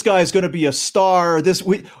this guy's going to be a star.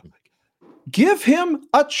 Give him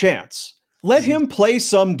a chance. Let him play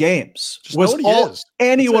some games. Just was all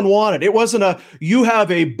anyone wanted. It wasn't you have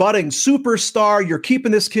a budding superstar. You're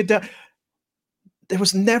keeping this kid down. There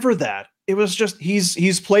was never that. It was just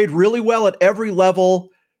he's played really well at every level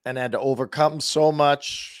and had to overcome so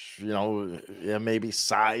much. Maybe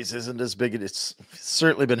size isn't as big. It's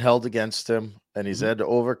certainly been held against him, and he's had to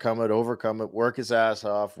overcome it, work his ass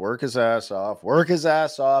off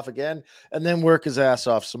again, and then work his ass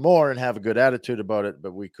off some more and have a good attitude about it,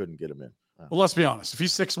 but we couldn't get him in. Well, let's be honest. If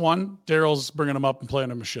he's 6'1", Daryl's bringing him up and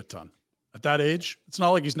playing him a shit ton. At that age, it's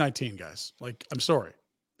not like he's 19, guys. Like, I'm sorry.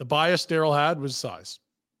 The bias Daryl had was size.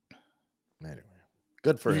 Anyway,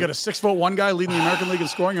 good for him. You got a 6'1" guy leading the American League in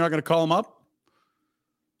scoring, you're not going to call him up?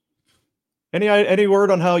 Any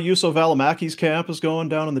word on how Juuso Välimäki's camp is going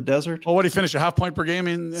down in the desert? Oh, what did he finish? A half point per game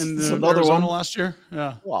in another Arizona one last year?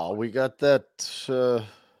 Yeah. Well, we got that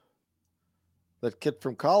kid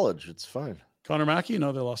from college. It's fine. Connor Mackey?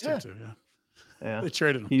 No, they lost him too. Yeah. They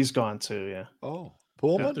traded him. He's gone too. Yeah. Oh,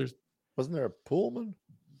 Pullman? Yeah, wasn't there a Pullman?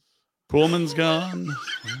 Pullman's gone.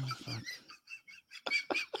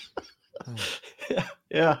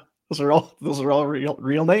 Yeah. Those are all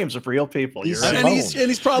real names of real people. He's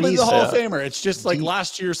probably the Hall of Famer. It's just like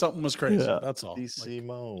last year something was crazy. Yeah. That's all.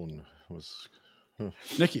 Simone was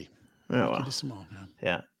Nikki. Yeah, well. Simone.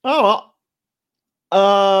 Yeah. Oh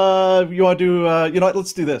well. You want to do?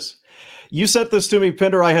 Let's do this. You sent this to me,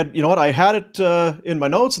 Pinder. I had it in my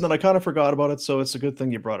notes, and then I kind of forgot about it. So it's a good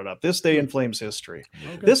thing you brought it up. This day in Flames history.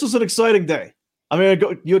 Okay. This was an exciting day. I mean,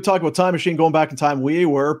 you talk about time machine going back in time. We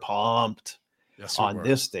were pumped. Yes,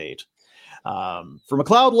 this date. For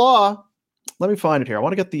McLeod Law, let me find it here. I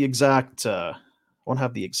want to get the exact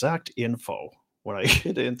have the exact info when I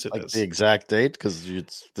get into this. The exact date, because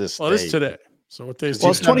it's this it is today. So what day is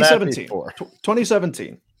it's 2017.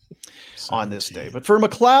 2017 on this day. But for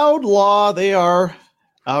McLeod Law, they are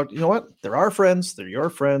out. You know what? They're our friends. They're your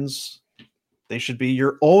friends. They should be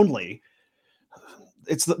your only.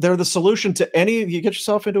 They're the solution to you get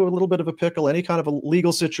yourself into a little bit of a pickle, any kind of a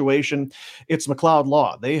legal situation. It's McLeod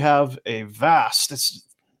Law. They have a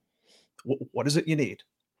what is it you need?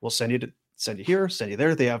 We'll send you here, send you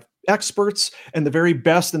there. They have experts and the very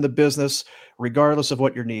best in the business, regardless of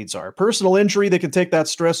what your needs are. Personal injury, they can take that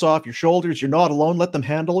stress off your shoulders. You're not alone. Let them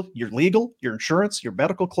handle your legal, your insurance, your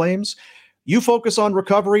medical claims. You focus on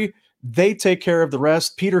recovery. They take care of the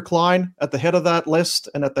rest. Peter Klein at the head of that list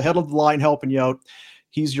and at the head of the line helping you out.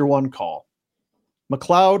 He's your one call.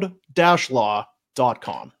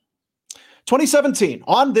 McLeod-law.com. 2017,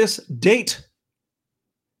 on this date,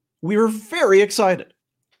 we were very excited.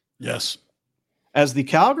 Yes. As the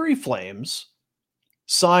Calgary Flames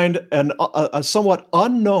signed a somewhat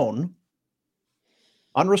unknown,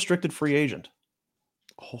 unrestricted free agent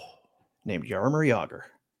named Jaromir Jagr.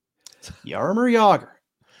 Jaromir Jagr.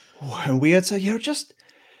 And we had said, just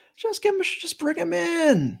give him, just bring him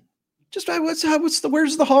in. Just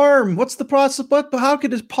where's the harm? What's the process? But how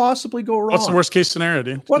could it possibly go wrong? What's the worst case scenario,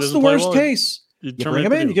 dude? What's the worst case? You bring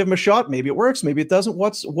him in, you give him a shot. Maybe it works. Maybe it doesn't.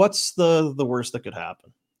 What's the worst that could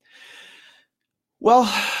happen? Well,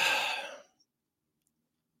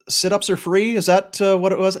 sit-ups are free. Is that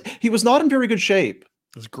what it was? He was not in very good shape.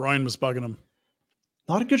 His groin was bugging him.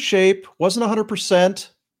 Not in good shape. Wasn't 100%.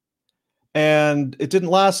 And it didn't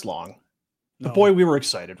last long. No. But boy, we were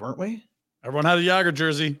excited, weren't we? Everyone had a Yager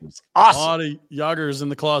jersey. Awesome. A lot of Yagers in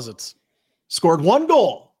the closets. Scored 1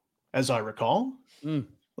 goal, as I recall. Mm.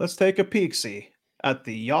 Let's take a peek-see at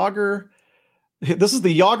the Yager. This is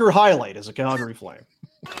the Yager highlight as a Calgary Flame.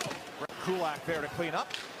 Kulak there to clean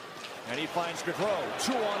up. And he finds Gaudreau.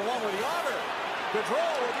 2-on-1 with Yager.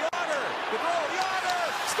 Gaudreau with Yager. Gaudreau, Yager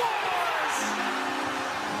scores!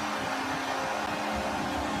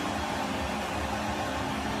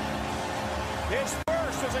 His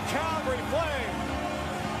first as a Calgary Flame.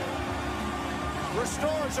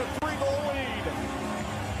 Restores a 3-goal lead.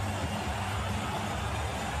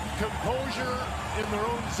 Composure in their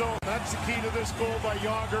own zone. That's the key to this goal by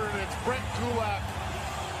Yager, and it's Brent Kulak.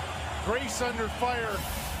 Grace under fire.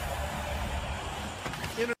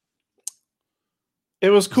 It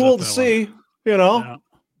was cool to see, you know. Yeah.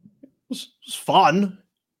 It was fun.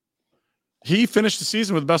 He finished the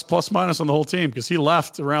season with best plus minus on the whole team because he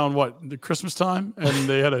left around the Christmas time, and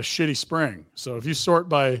they had a shitty spring. So if you sort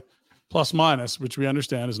by plus minus, which we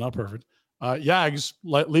understand is not perfect, Yags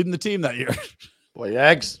leading the team that year. Boy,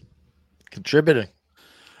 Yags contributing.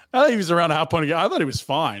 I thought he was around a half point a game. I thought he was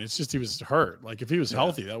fine. It's just he was hurt. Like if he was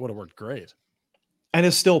healthy, that would have worked great. And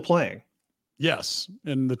is still playing. Yes,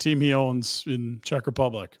 in the team he owns in Czech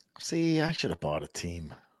Republic. See, I should have bought a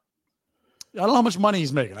team. I don't know how much money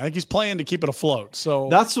he's making. I think he's playing to keep it afloat. So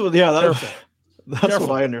that's what. Yeah, that's Careful.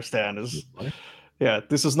 what I understand. Is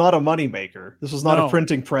this is not a money maker. This is not a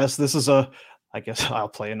printing press. This is a. I guess I'll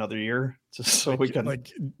play another year just so we can.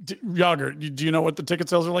 Yager, do you know what the ticket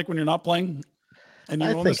sales are like when you're not playing? And you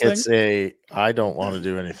I own think this thing? I don't want to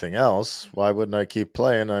do anything else. Why wouldn't I keep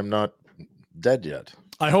playing? I'm not dead yet.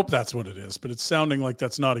 I hope that's what it is, but it's sounding like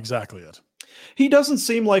that's not exactly it. He doesn't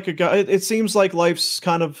seem like a guy. It seems like life's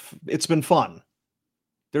it's been fun.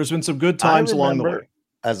 There's been some good times along the way.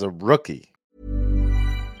 As a rookie.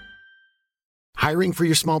 Hiring for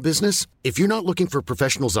your small business? If you're not looking for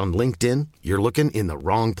professionals on LinkedIn, you're looking in the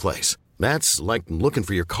wrong place. That's like looking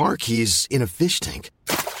for your car keys in a fish tank.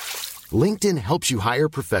 LinkedIn helps you hire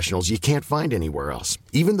professionals you can't find anywhere else,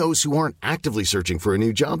 even those who aren't actively searching for a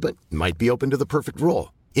new job but might be open to the perfect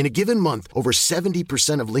role. In a given month, over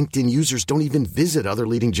 70% of LinkedIn users don't even visit other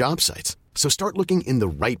leading job sites. So start looking in the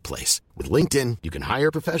right place. With LinkedIn, you can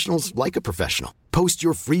hire professionals like a professional. Post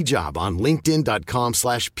your free job on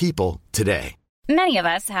linkedin.com/people today. Many of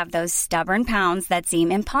us have those stubborn pounds that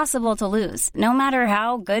seem impossible to lose, no matter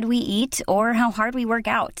how good we eat or how hard we work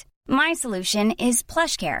out. My solution is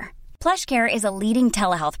PlushCare. PlushCare is a leading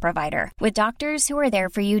telehealth provider with doctors who are there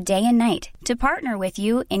for you day and night to partner with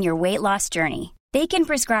you in your weight loss journey. They can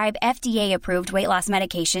prescribe FDA-approved weight loss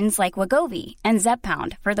medications like Wegovy and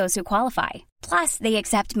Zepbound for those who qualify. Plus, they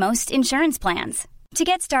accept most insurance plans. To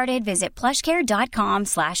get started, visit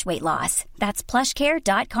plushcare.com/weightloss. That's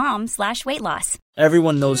plushcare.com/weightloss.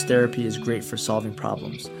 Everyone knows therapy is great for solving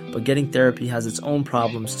problems, but getting therapy has its own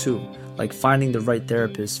problems too, like finding the right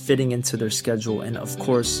therapist, fitting into their schedule, and of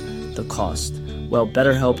course, the cost. Well,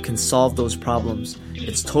 BetterHelp can solve those problems.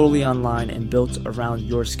 It's totally online and built around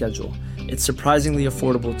your schedule. It's surprisingly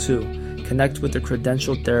affordable too. Connect with a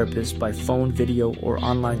credentialed therapist by phone, video, or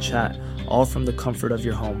online chat, all from the comfort of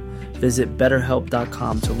your home. Visit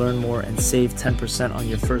BetterHelp.com to learn more and save 10% on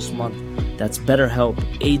your first month. That's BetterHelp,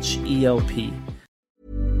 H-E-L-P.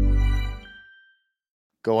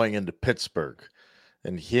 Going into Pittsburgh,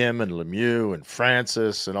 and him and Lemieux and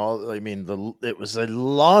Francis and all. I mean, it was a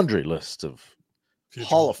laundry list of future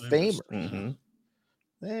Hall of Famers. Mm-hmm.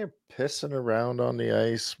 They're pissing around on the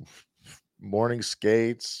ice, morning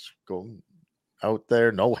skates, going out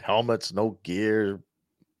there, no helmets, no gear.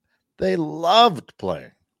 They loved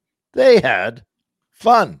playing. They had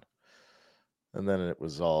fun. And then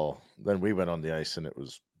then we went on the ice and it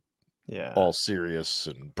was all serious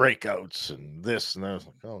and breakouts and this and that. I was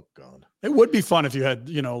like, oh God. It would be fun if you had,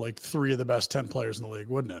 like 3 of the best 10 players in the league,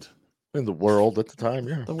 wouldn't it? In the world at the time,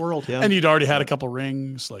 yeah. The world, yeah. And you'd already had a couple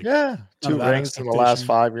rings. 2 rings in the last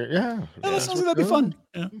 5 years. Yeah. That sounds like that'd be fun.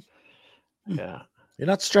 Yeah. Yeah. You're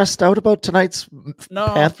not stressed out about tonight's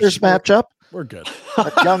Panthers matchup? We're good.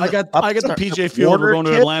 I got the PJ Field. We're going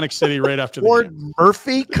to Atlantic City right after Ward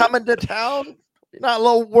Murphy coming to town. You're not a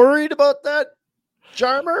little worried about that,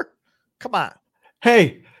 Jarmer? Come on.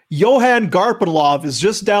 Hey, Johan Garpenlov is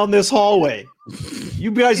just down this hallway.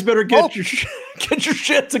 You guys better get your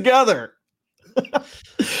shit together.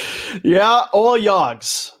 Yeah, all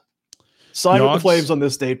Yogs. Signed with the Flames on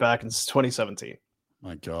this date back in 2017.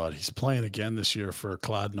 My God, he's playing again this year for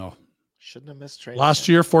Kladno. Shouldn't have missed training. Last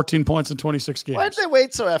year, 14 points in 26 games. Why did they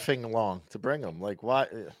wait so effing long to bring him? Like, why?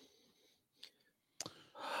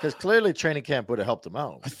 Because clearly training camp would have helped him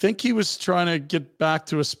out. I think he was trying to get back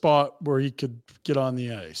to a spot where he could get on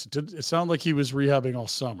the ice. It sounded like he was rehabbing all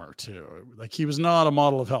summer, too. Like, he was not a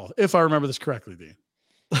model of health, if I remember this correctly, Dean.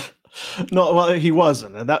 No, well, he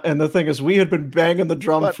wasn't. And the thing is, we had been banging the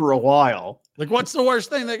drum for a while. Like, what's the worst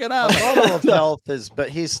thing that can happen? Model of health is, but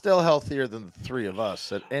he's still healthier than the three of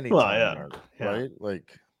us at any time, right?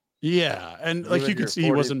 Like, yeah, and like you could see,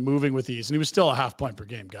 he wasn't moving with ease, and he was still a half point per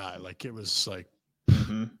game guy. Like, it was like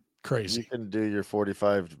crazy. You can do your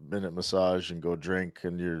 45-minute massage and go drink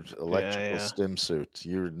and your electrical stim suit.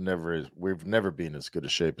 We've never been as good a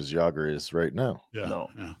shape as Yager is right now. Yeah. No.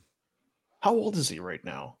 Yeah. How old is he right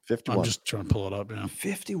now? 51. I'm just trying to pull it up. Yeah.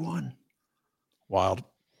 51. Wild.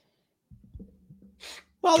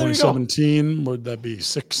 Well, there 2017, would that be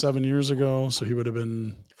 6-7 years ago? So he would have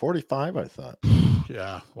been 45, I thought.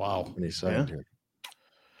 Yeah. Wow. When he signed here.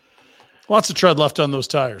 Lots of tread left on those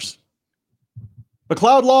tires.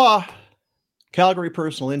 McLeod Law,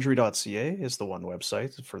 CalgaryPersonalInjury.ca is the one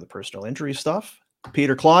website for the personal injury stuff.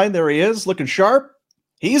 Peter Klein, there he is, looking sharp.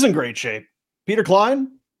 He's in great shape. Peter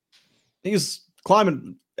Klein, he's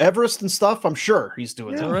climbing Everest and stuff. I'm sure he's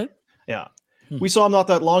doing that. Right? Yeah. We saw him not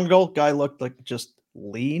that long ago. Guy looked like just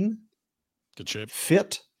lean. Good shape.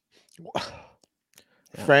 Fit.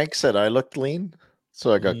 Frank said I looked lean,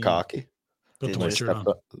 so I got cocky. I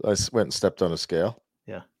went and stepped on a scale.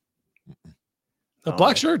 Yeah. The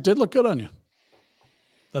black shirt did look good on you.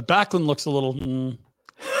 That Backlund looks a little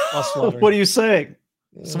less flattering. What are you saying?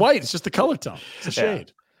 It's white. It's just the color tone. It's a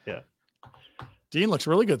shade. Yeah. Dean looks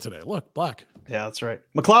really good today. Look, black. Yeah, that's right.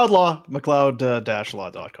 McLeod Law,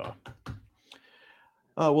 McLeod-law.com.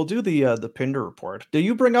 We'll do the Pinder report. Do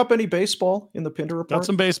you bring up any baseball in the Pinder report? Got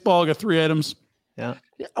some baseball. Got 3 items. Yeah.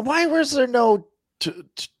 Why was there no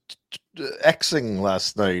Xing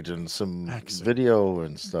last night and some video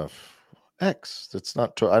and stuff? X. That's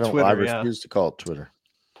not. I refuse to call it Twitter.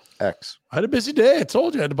 X. I had a busy day. I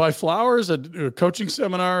told you I had to buy flowers at a coaching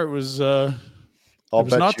seminar. It was. It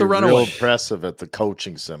was not the runaway. Real impressive at the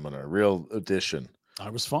coaching seminar. Real addition. I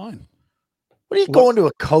was fine. What are you going to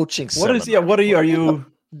a coaching seminar? What are you?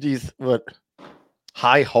 What?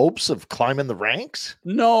 High hopes of climbing the ranks?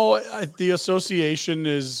 No, the association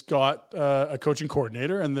has got a coaching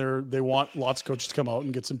coordinator, and they want lots of coaches to come out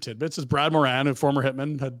and get some tidbits. It's Brad Moran, a former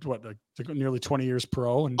Hitman, had nearly 20 years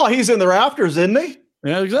pro. And he's in the rafters, isn't he?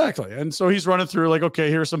 Yeah, exactly. And so he's running through like, okay,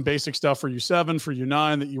 here's some basic stuff for U7, for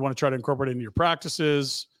U9 that you want to try to incorporate into your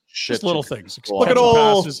practices. Just little things. Look at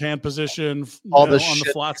all passes, hand position, all the on the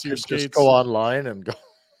flats of your skates. Just go online and go.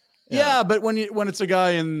 Yeah, but when it's a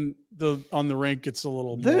guy on the rink, it's a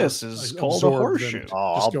little. This is called a horseshoe.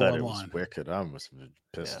 I'll bet it was wicked. I was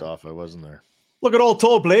pissed off. I wasn't there. Look at old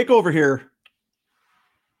Toll Blake over here.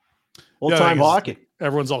 Old time hockey.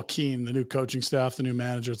 Everyone's all keen. The new coaching staff, the new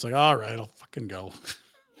manager. It's like, all right, I'll fucking go.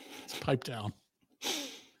 Let's pipe down.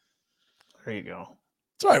 There you go.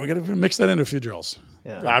 It's all right. We got to mix that into a few drills.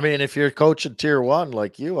 Yeah. I mean, if you're coaching tier 1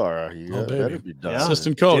 like you are, you better be done.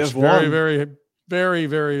 Assistant coach, very, very, very,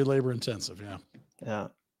 very labor intensive. Yeah. Yeah.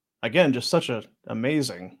 Again, just such an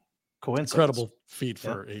amazing coincidence. Incredible feat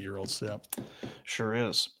for 8-year-olds. Yeah. Sure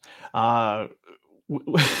is.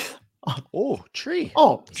 Tree.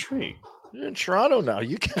 Oh, Tree. You're in Toronto now.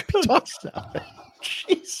 You can't be tossed now.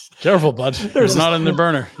 Jeez. Careful, bud. There's not in the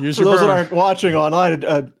burner. Use for your those burner. that aren't watching online,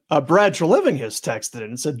 Brad Treliving has texted in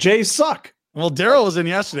and said, Jays suck. Well, Daryl was in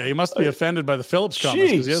yesterday. He must be offended by the Phillips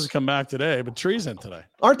comments because he hasn't come back today, but Tree's in today.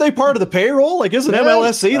 Aren't they part of the payroll? Like, isn't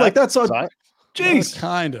MLSC? Like, that's on. Jeez.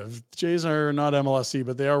 Kind of. Jays are not MLSC,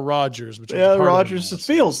 but they are Rogers. Which Rogers, it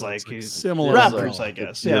feels like he's similar. Raptors, I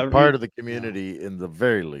guess. You're part of the community in the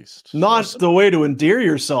very least. Not the way to endear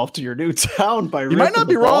yourself to your new town by You might not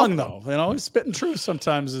be wrong, though. You know, spitting truth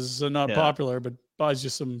sometimes is not popular, but buys you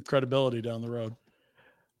some credibility down the road.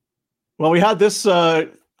 Well, we had this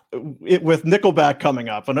with Nickelback coming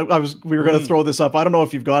up, and we were going to throw this up. I don't know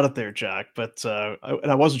if you've got it there, Jack, but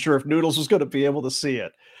I wasn't sure if Noodles was going to be able to see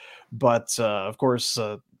it. But of course,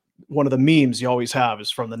 one of the memes you always have is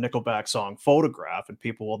from the Nickelback song Photograph, and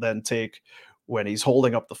people will then take, when he's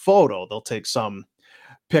holding up the photo, they'll take some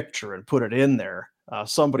picture and put it in there.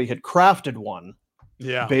 Somebody had crafted one.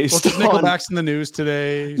 Yeah. Based on Nickelback's in the news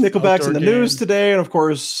today. Nickelback's in the news today. And of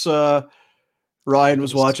course, Ryan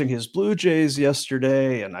was watching his Blue Jays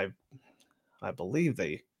yesterday, and I believe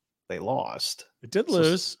they lost. It did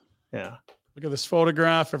lose. Yeah. Look at this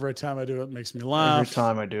photograph. Every time I do it, makes me laugh. Every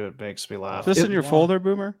time I do it, makes me laugh. Is this in your folder,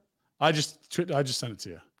 Boomer? I just sent it to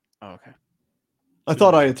you. Oh, okay. I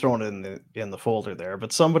thought I had thrown it in the folder there,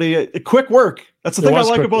 but somebody, quick work. That's the thing I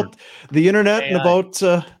like about the internet and about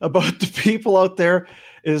the people out there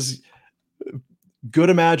is good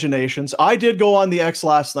imaginations. I did go on the X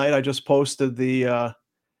last night. I just posted the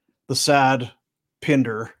sad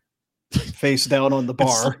Pinder face down on the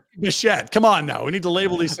bar. Bichette, come on now. We need to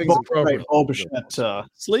label these things appropriately. Right, oh, Bichette.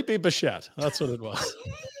 Sleepy Bichette. That's what it was.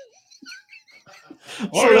 So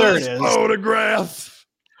there it is. Photograph.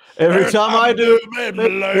 Every time I do,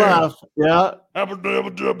 laugh. Yeah.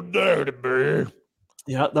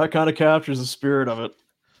 Yeah, that kind of captures the spirit of it.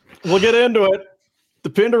 We'll get into it. The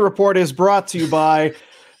Pinder Report is brought to you by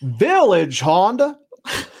Village Honda.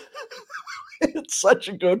 It's such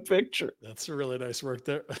a good picture. That's a really nice work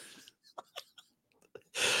there.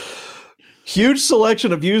 Huge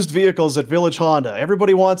selection of used vehicles at Village Honda.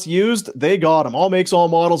 Everybody wants used, they got them. All makes, all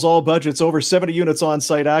models, all budgets, over 70 units on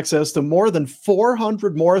site, access to more than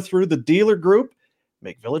 400 more through the dealer group.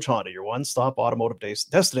 Make Village Honda your one-stop automotive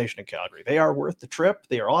destination in Calgary. They are worth the trip.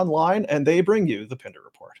 They are online, and they bring you the Pinder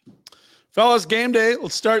Report. Fellas, game day.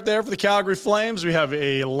 Let's start there for the Calgary Flames. We have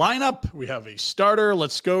a lineup. We have a starter.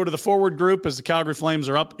 Let's go to the forward group as the Calgary Flames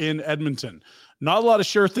are up in Edmonton. Not a lot of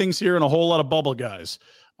sure things here and a whole lot of bubble guys.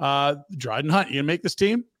 Dryden Hunt, you gonna make this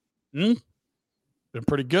team? Been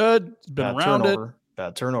pretty good. Been around it.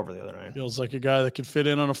 Bad turnover the other night. Feels like a guy that could fit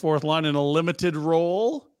in on a fourth line in a limited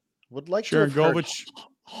role. Would like Sharon to have Govich.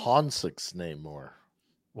 Honsik's name more.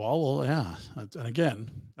 Well, yeah. And again,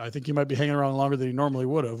 I think he might be hanging around longer than he normally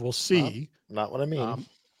would have. We'll see. Not what I mean.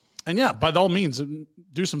 And yeah, by all means,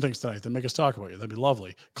 do some things tonight that make us talk about you. That'd be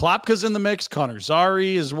lovely. Klapka's in the mix. Connor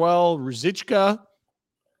Zary as well. Ruzicka.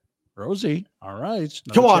 Rosie. All right.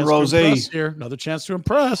 Come on, Rosie. Here. Another chance to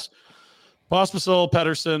impress. Pospisil,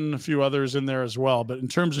 Pedersen, a few others in there as well. But in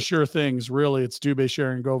terms of sure things, really, it's Dubé,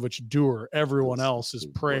 Sharon Govich, Dewar. Everyone else is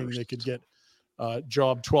praying they could get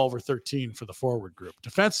job 12 or 13 for the forward group.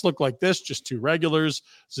 Defense look like this, just two regulars,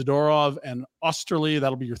 Zadorov and Osterley.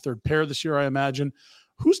 That'll be your third pair this year, I imagine.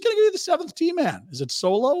 Who's going to be the seventh team man? Is it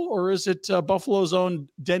Solo or is it Buffalo's own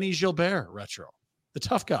Denny Gilbert retro? The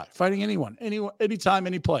tough guy, fighting anyone, anytime,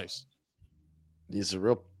 any place. He's a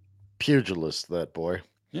real pugilist, that boy.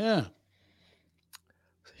 Yeah.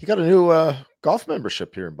 He got a new golf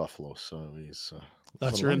membership here in Buffalo, so he's...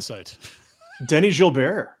 That's your insight. Denny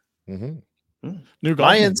Gilbert. Mm-hmm. New golf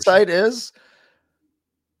My insight is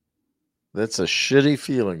that's a shitty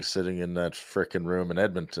feeling sitting in that frickin' room in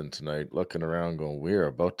Edmonton tonight, looking around going, we are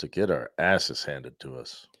about to get our asses handed to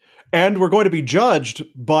us. And we're going to be judged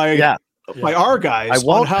by our guys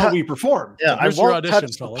on how we perform. Yeah, I won't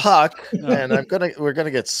touch the puck, and we're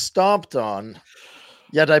gonna get stomped on.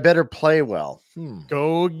 Yet I better play well.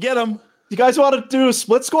 Go get them. You guys want to do a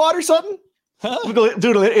split squad or something?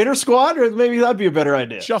 Do an inner squad, or maybe that'd be a better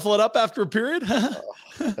idea. Shuffle it up after a period.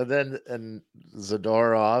 and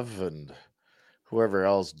Zadorov and whoever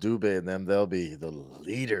else, Dubé and them, they'll be the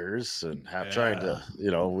leaders and trying to,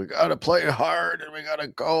 we got to play hard and we got to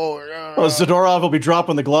go. Well, Zadorov will be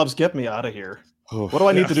dropping the gloves. Get me out of here. What do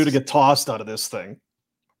I need to do to get tossed out of this thing?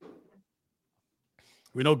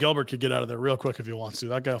 We know Gilbert could get out of there real quick if he wants to.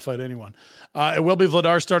 That guy will fight anyone. It will be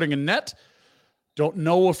Vladar starting in net. Don't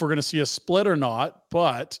know if we're going to see a split or not,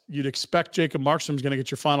 but you'd expect Jacob Markstrom's going to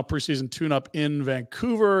get your final preseason tune-up in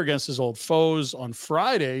Vancouver against his old foes on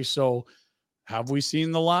Friday. So have we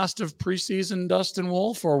seen the last of preseason Dustin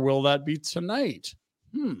Wolf, or will that be tonight?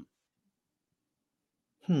 It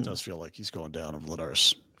does feel like he's going down, and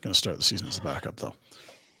Vladar's going to start the season as a backup, though.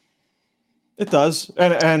 It does,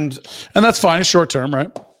 and that's fine. It's short term,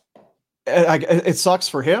 right? It sucks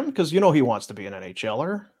for him because he wants to be an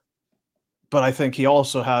NHLer, but I think he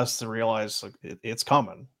also has to realize it's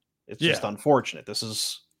coming. It's just unfortunate.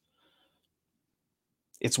 It's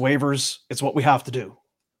waivers. It's what we have to do.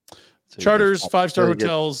 Charters, 5-star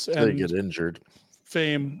hotels, and get injured.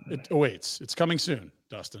 Fame it awaits. It's coming soon.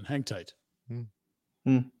 Dustin, hang tight.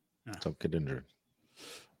 Don't get injured.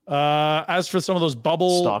 As for some of those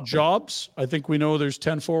bubble jobs, I think we know there's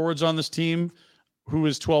 10 forwards on this team. Who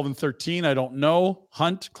is 12 and 13? I don't know.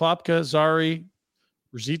 Hunt, Klapka, Zary,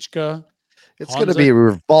 Ruzicka. It's going to be a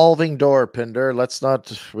revolving door, Pinder.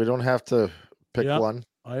 We don't have to pick one.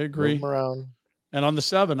 I agree. Move them around. And on the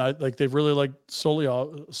 7, they've really liked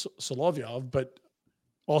Solovyov, but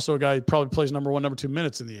also a guy who probably plays number 1, number 2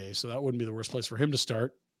 minutes in the A, so that wouldn't be the worst place for him to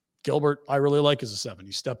start. Gilbert, I really like as a 7.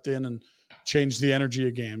 He stepped in and changed the energy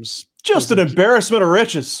of games. Just an embarrassment of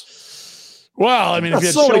riches. Well, I mean, if you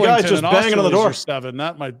had so many guys Shillington just and banging on the door, 7,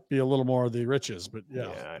 that might be a little more of the riches. But yeah,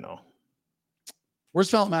 I know.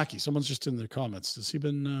 Where's Valimaki? Someone's just in the comments. Has he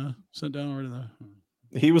been sent down already?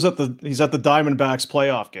 He's at the Diamondbacks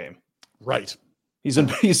playoff game. Right. He's in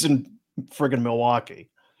friggin' Milwaukee.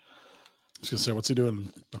 I was gonna say, what's he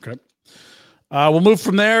doing? Okay. We'll move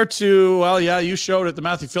from there to, well, yeah, you showed it, the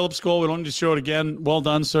Matthew Phillips goal. We don't need to show it again. Well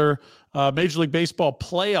done, sir. Major League Baseball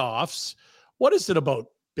playoffs. What is it about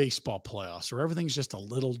baseball playoffs where everything's just a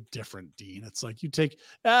little different, Dean? It's like you take,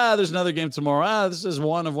 there's another game tomorrow. This is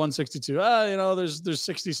one of 162. There's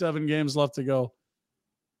 67 games left to go.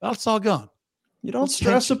 That's all gone. You don't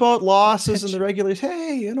stress about losses in the regular.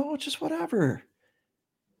 Hey, just whatever.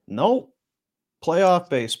 Nope. Playoff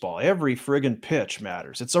baseball. Every friggin' pitch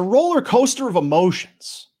matters. It's a roller coaster of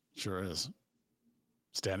emotions. Sure is.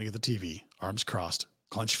 Standing at the TV, arms crossed,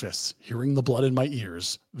 clenched fists, hearing the blood in my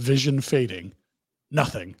ears, vision fading.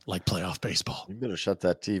 Nothing like playoff baseball. You better shut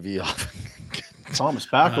that TV off. Thomas,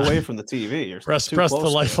 back away from the TV. You're press the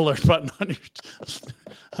life alert button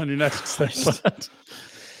on your next thing.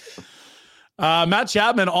 Matt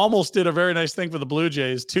Chapman almost did a very nice thing for the Blue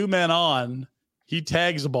Jays. 2 men on. He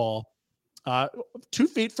tags the ball. 2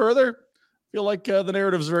 feet further. Feel like the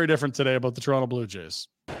narrative is very different today about the Toronto Blue Jays.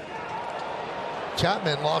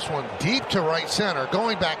 Chapman lost one deep to right center.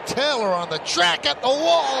 Going back, Taylor on the track at the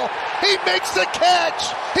wall. He makes the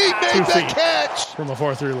catch. He made the catch. From a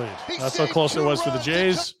 4-3 lead. That's how close it was for the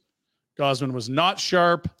Jays. Gausman was not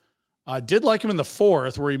sharp. I did like him in the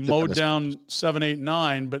 4th where he mowed down 7, 8,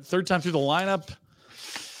 9, but third time through the lineup,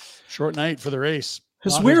 short night for the race.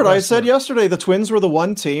 It's weird. I said yesterday the Twins were the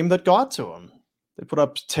one team that got to him. They put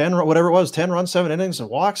up 10 runs, 7 innings, and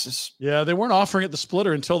walks. Yeah, they weren't offering it the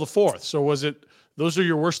splitter until the 4th. So was it those are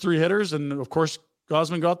your worst 3 hitters, and of course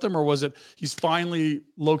Gausman got them, or was it he's finally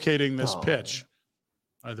locating this pitch?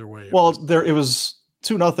 Either way. Well, it was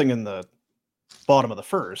 2-0 in the bottom of the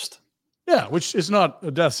 1st. Yeah, which is not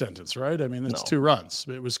a death sentence, right? I mean, it's 2 runs.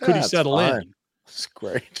 It was could he settle in? It's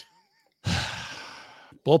great.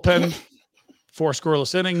 Bullpen, 4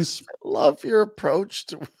 scoreless innings. I love your approach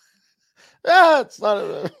to. It's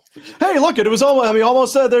not. Hey, look! It was almost. We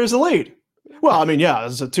almost said there's a lead. Well, it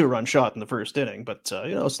was a 2-run shot in the first inning, but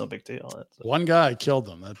it's no big deal. One guy killed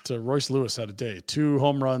them. That Royce Lewis had a day. 2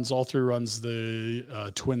 home runs, all 3 runs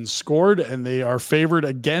the Twins scored, and they are favored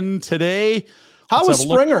again today. How was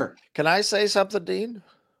Springer? Can I say something, Dean?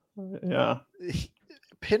 Yeah.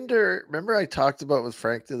 Pinder, remember I talked about with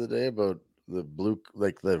Frank the other day about the blue,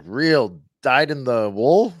 like the real dyed in the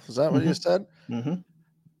wool? Is that what you said? Mm-hmm.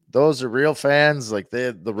 Those are real fans. Like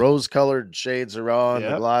the rose-colored shades are on,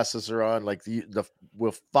 the glasses are on. Like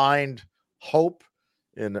we'll find hope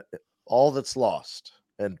in all that's lost.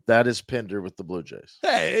 And that is Pinder with the Blue Jays.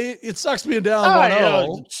 Hey, it sucks being down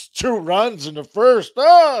 1-0. It's 2 runs in the first.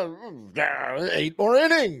 8 more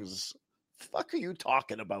innings. Fuck are you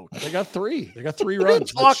talking about? They got 3. They got 3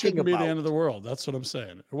 runs. It shouldn't be the end of the world. That's what I'm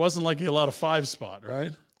saying. It wasn't like he allowed a 5 spot,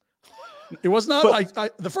 right? It was not.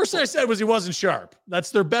 The first thing I said was he wasn't sharp.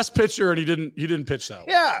 That's their best pitcher, and he didn't pitch that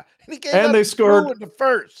way. Yeah, and they scored in the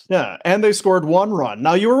first. Yeah, and they scored 1 run.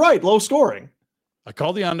 Now you were right, low scoring. I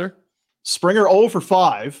called the under. Springer 0 for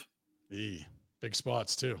 5. Big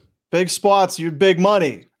spots too. Big spots, you big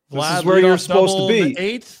money. This Vlad is where you're supposed to be.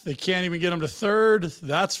 8th, they can't even get him to 3rd.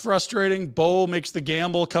 That's frustrating. Bo makes the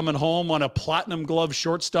gamble coming home on a platinum glove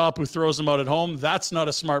shortstop who throws him out at home. That's not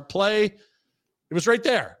a smart play. It was right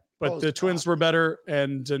there. But the Twins were better,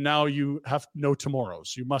 and now you have no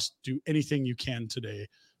tomorrows. You must do anything you can today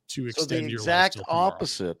to extend your life. The exact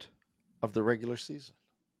opposite of the regular season.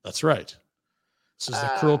 That's right. This is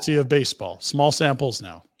the cruelty of baseball. Small samples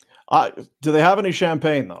now. Do they have any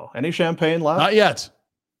champagne, though? Any champagne left? Not yet.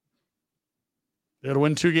 They had to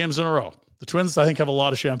win 2 games in a row. The Twins, I think, have a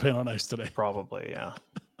lot of champagne on ice today. Probably, yeah.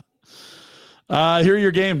 Here are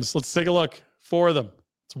your games. Let's take a look. 4 of them.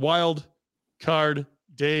 It's wild card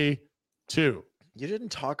day 2. You didn't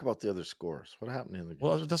talk about the other scores. What happened in the game?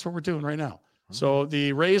 Well, that's what we're doing right now. So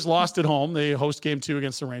the Rays lost at home. They host game 2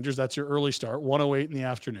 against the Rangers. That's your early start, 1:08 in the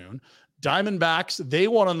afternoon. Diamondbacks, they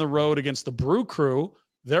won on the road against the Brew Crew.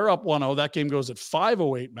 They're up 1-0. That game goes at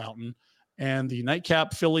 5:08 Mountain. And the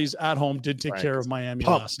nightcap Phillies at home did take care of Miami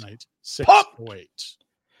last night, 6-8.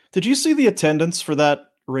 Did you see the attendance for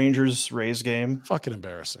that Rangers-Rays game? Fucking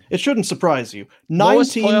embarrassing. It shouldn't surprise you.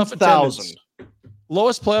 19,000.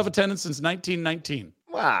 Lowest playoff attendance since 1919.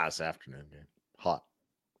 Wow, it's afternoon game. Hot.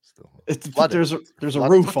 Still. There's a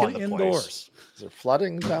roof on the indoors. place. Is there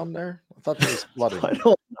flooding down there? I thought there was flooding.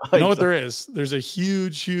 You know what there is? There's a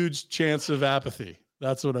huge chance of apathy.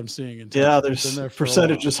 That's what I'm seeing. There's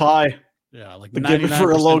percentage is high. Yeah, like the give it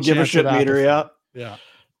for a low give a shit meter. Yeah.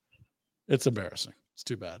 It's embarrassing. It's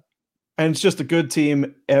too bad. And it's just a good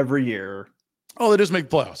team every year. Oh, they just make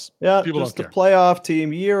playoffs. Yeah, people just don't care. The playoff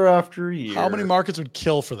team year after year. How many markets would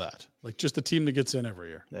kill for that? Like just a team that gets in every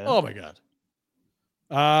year. Yeah. Oh my God.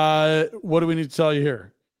 What do we need to tell you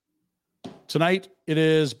here? Tonight, it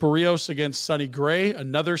is Barrios against Sonny Gray,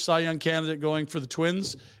 another Cy Young candidate going for the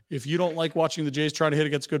Twins. If you don't like watching the Jays try to hit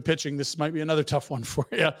against good pitching, this might be another tough one for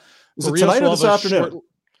you. Is it tonight or this afternoon?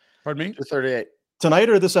 Pardon me? 2:38. Tonight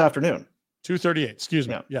or this afternoon? 2:38. Excuse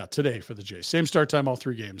me. Yeah, today for the Jays. Same start time, all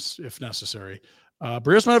 3 games if necessary.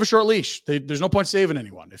 Barrios might have a short leash. There's no point saving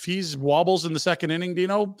anyone. If he's wobbles in the second inning,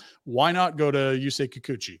 Dino, why not go to Yusei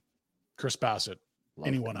Kikuchi, Chris Bassett,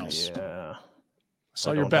 anyone else? Yeah. I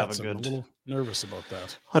saw your bets. I'm a little nervous about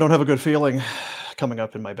that. I don't have a good feeling coming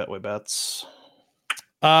up in my Betway bets.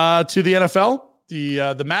 To the NFL,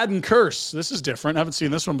 the Madden curse. This is different. I haven't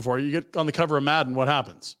seen this one before. You get on the cover of Madden, what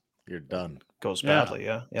happens? You're done. Goes badly,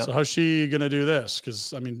 yeah. So how's she going to do this?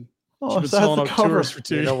 Because, I mean, she's been that's selling the out cover. tours for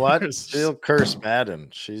 2 years. You know what? She'll curse Madden.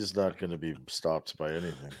 She's not going to be stopped by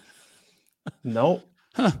anything. No.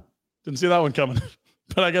 Didn't see that one coming.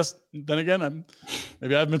 But I guess, then again,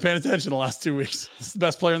 maybe I haven't been paying attention the last 2 weeks. It's the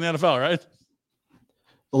best player in the NFL, right?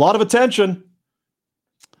 A lot of attention.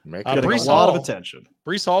 Getting a lot of attention.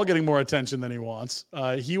 Breece Hall getting more attention than he wants.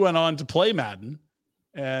 He went on to play Madden,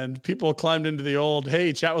 and people climbed into the old,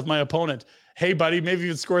 hey, chat with my opponent. Hey, buddy, maybe you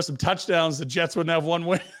could score some touchdowns. The Jets wouldn't have one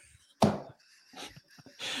win.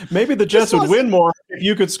 Maybe the Jets would win more if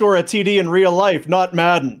you could score a TD in real life, not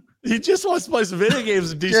Madden. He just wants to play some video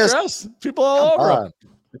games and de-stress. People all over him.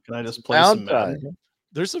 Can I just play some Madden?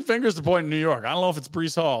 There's some fingers to point in New York. I don't know if it's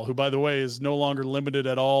Breece Hall, who, by the way, is no longer limited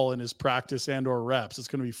at all in his practice and or reps. It's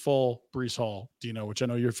going to be full Breece Hall, Dino, which I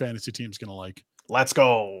know your fantasy team's going to like. Let's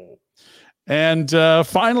go. And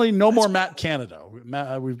finally, no more Matt Canada.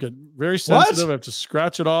 We've got very sensitive. I have to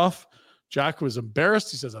scratch it off. Jack was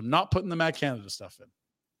embarrassed. He says, I'm not putting the Matt Canada stuff in.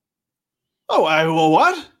 Oh, well,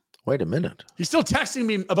 what? Wait a minute. He's still texting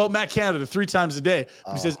me about Matt Canada 3 times a day.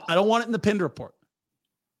 He says, I don't want it in the pinned report.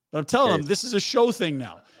 But I'm telling him this is a show thing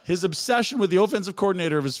now. His obsession with the offensive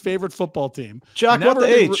coordinator of his favorite football team. Jack, what the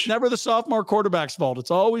H? Never the sophomore quarterback's fault.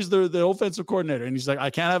 It's always the offensive coordinator. And he's like, I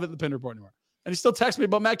can't have it in the pinned report anymore. And he still texts me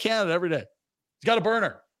about Matt Canada every day. He's got a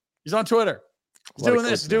burner. He's on Twitter. He's doing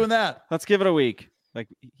this, doing that. Let's give it a week. Like,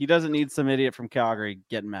 he doesn't need some idiot from Calgary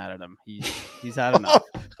getting mad at him. He's had enough.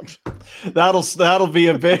 That'll be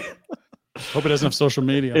a big. Hope he doesn't have social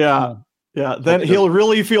media. Yeah. Then he'll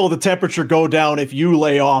really feel the temperature go down if you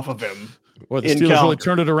lay off of him. Well, the Steelers really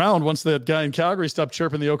turned it around once that guy in Calgary stopped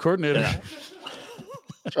chirping the O coordinator. Yeah.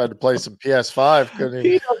 Tried to play some PS5, couldn't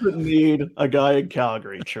he? He doesn't need a guy in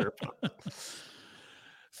Calgary chirping.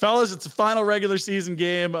 Fellas, it's the final regular season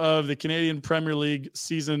game of the Canadian Premier League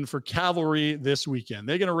season for Cavalry this weekend.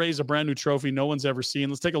 They're going to raise a brand new trophy no one's ever seen.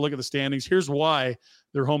 Let's take a look at the standings. Here's why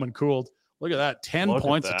they're home and cooled. Look at that. 10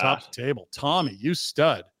 points atop the table. Tommy, you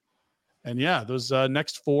stud. And yeah, those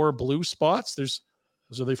next 4 blue spots, those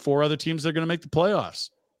are the 4 other teams that are going to make the playoffs.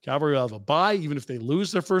 Cavalry will have a bye. Even if they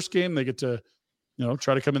lose their first game, they get to,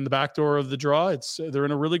 try to come in the back door of the draw. They're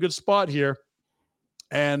in a really good spot here.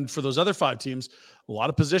 And for those other 5 teams, a lot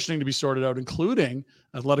of positioning to be sorted out, including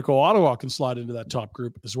Atletico Ottawa can slide into that top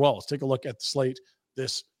group as well. Let's take a look at the slate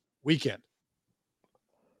this weekend.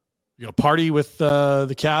 You got a party with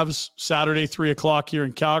the Cavs Saturday, 3:00 here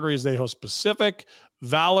in Calgary as they host Pacific.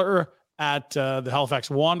 Valor at the Halifax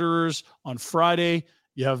Wanderers on Friday.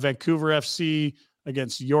 You have Vancouver FC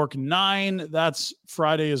against York 9. That's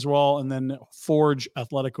Friday as well. And then Forge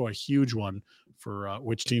Atletico, a huge one for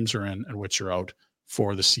which teams are in and which are out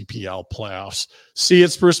for the CPL playoffs. See you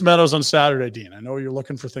at Spruce Meadows on Saturday, Dean. I know you're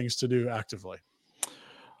looking for things to do actively.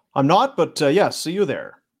 I'm not, but see you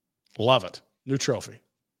there. Love it. New trophy.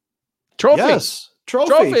 Trophy. Yes.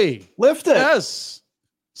 Trophy. Lift it. Yes.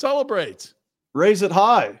 Celebrate. Raise it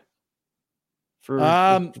high.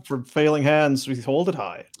 For failing hands, we hold it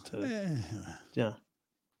high. Yeah.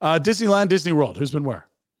 Disneyland, Disney World. Who's been where?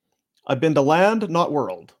 I've been to land, not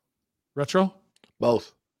world. Retro?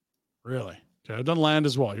 Both. Really? Okay, I've done land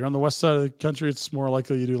as well. You're on the west side of the country. It's more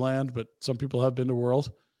likely you do land, but some people have been to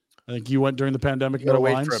world. I think you went during the pandemic. You gotta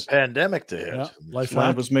wait for a pandemic to hit. Yeah,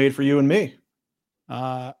 Land was made for you and me.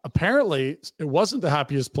 Apparently, it wasn't the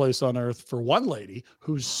happiest place on earth for one lady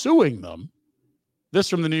who's suing them. This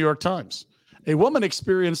from the New York Times. A woman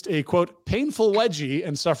experienced a, quote, painful wedgie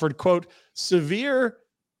and suffered, quote, severe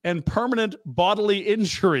and permanent bodily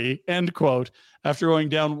injury, end quote, after going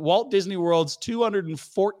down Walt Disney World's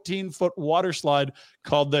 214-foot water slide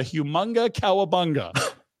called the Humunga Cowabunga.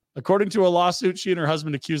 According to a lawsuit, she and her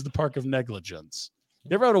husband accused the park of negligence.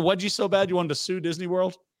 You ever had a wedgie so bad you wanted to sue Disney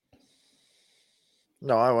World?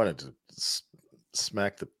 No, I wanted to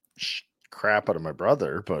smack the crap out of my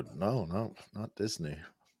brother, but no, not Disney.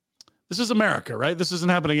 This is America, right? This isn't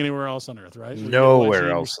happening anywhere else on Earth, right?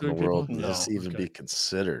 Nowhere else in the world people? would this even be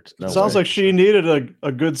considered. No Sounds way. like she needed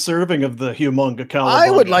a good serving of the humunga cowabunga.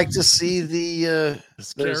 I would like to see the.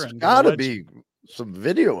 There's Karen, got to wedge. be some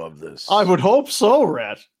video of this. I would hope so,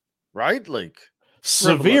 Rhett. Right? Like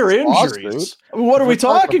severe frivolous injuries. lawsuit. I mean, what are we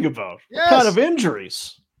talking about? Yes. What kind of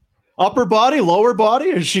injuries? Upper body, lower body?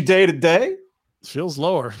 Is she day to day? Feels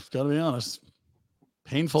lower. Got to be honest.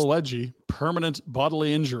 Painful wedgie, permanent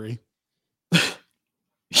bodily injury.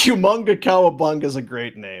 Humunga cowabunga is a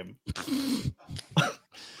great name.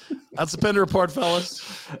 That's the Pender Report, fellas.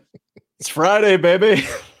 It's Friday, baby.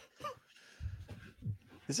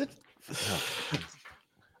 Is it?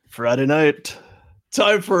 Friday night.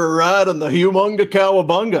 Time for a ride on the Humunga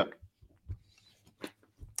cowabunga.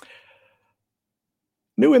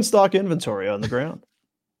 New in-stock inventory on the ground.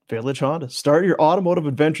 Village Honda. Start your automotive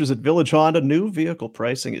adventures at Village Honda. New vehicle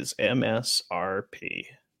pricing is MSRP.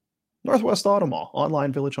 Northwest Auto Mall.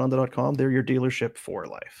 Online, villagehonda.com. They're your dealership for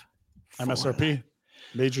life. MSRP.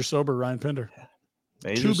 Major sober, Ryan Pender.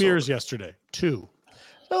 Major 2 beers sober. yesterday. 2.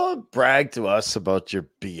 Don't brag to us about your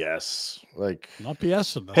BS. Like Not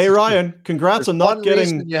BSing. That's Hey, the Ryan, congrats on not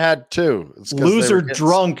getting you had 2. It's 'cause they loser were getting-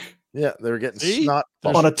 drunk Yeah, they were getting See? snot.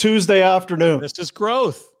 on a Tuesday afternoon. truth. This is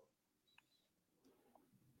growth.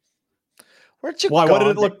 Where'd you Why? go What did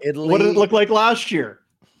it to look? Italy? What did it look like last year?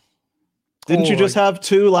 Didn't you Oh, just have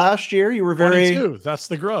 2 last year? You were very 22. That's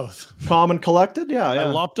the growth. calm and collected. Yeah, I yeah.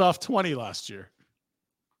 lopped off 20 last year.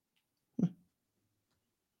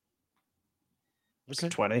 It's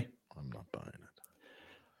 20. I'm not buying it.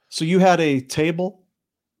 So you had a table,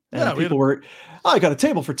 and Yeah, we had people were. Oh, I got a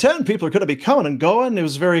table for 10. People are going to be coming and going. It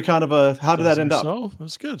was very kind of a. How did that end up? So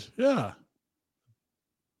that's good. Yeah.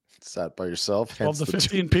 Sat by yourself. 12 hence to the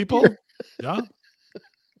 15 2 people. beer. Yeah.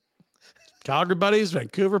 Calgary buddies,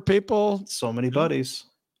 Vancouver people. So many buddies.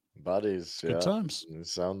 Buddies. Good yeah. times. You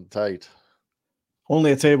sound tight.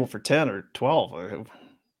 Only a table for 10 or 12.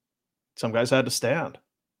 Some guys had to stand.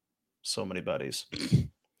 So many buddies.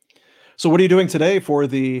 So what are you doing today for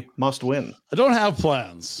the must win? I don't have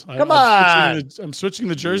plans. Come I'm switching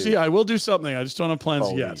the jersey. Yeah. I will do something. I just don't have plans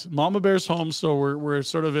Oh, yet. Mama Bear's home, so we're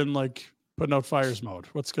sort of in like putting out fires mode.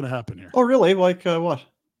 What's going to happen here? Oh, really? Like what?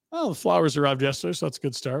 Oh, the flowers arrived yesterday, so that's a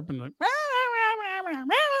good start. And like,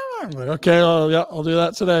 I'm like, okay, yeah, I'll do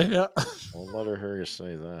that today. Yeah. Don't let her hear you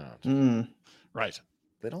say that. Mm, Right.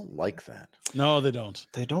 They don't like that. No, they don't.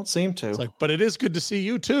 they don't seem to. It's like, but it is good to see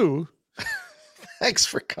you too. Thanks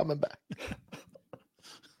for coming back.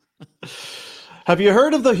 Have you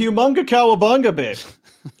heard of the Humunga cowabunga, babe?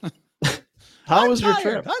 How was your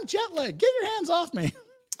trip? I'm jet lagged. Get your hands off me.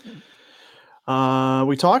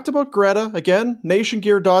 We talked about Greta again.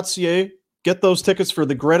 Nationgear.ca. Get those tickets for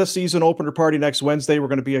the Greta season opener party next Wednesday. We're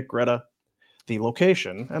going to be at Greta, the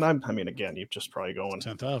location, and I mean, again, you've just probably going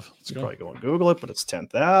 10th Ave. Let's go. probably go and Google it, but it's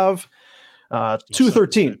 10th Ave,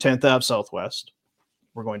 213 10th Ave Southwest.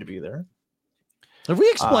 We're going to be there. Have we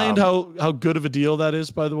explained how good of a deal that is,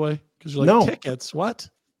 by the way? Because you're like, No. tickets, what?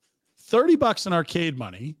 $30 in arcade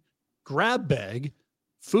money, grab bag,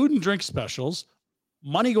 food and drink specials,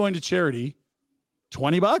 money going to charity,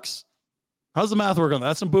 $20? How's the math work on that?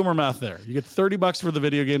 That's some boomer math there. You get $30 for the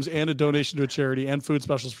video games and a donation to a charity and food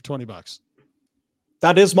specials for $20.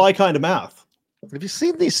 That is my kind of math. Have you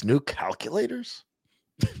seen these new calculators?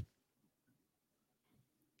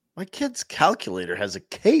 My kid's calculator has a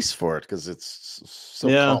case for it because it's so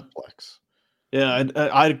Yeah. complex. Yeah,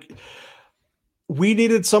 we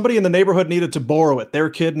needed somebody in the neighborhood needed to borrow it. Their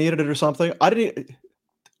kid needed it or something. I didn't.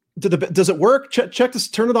 Does it work? Check this.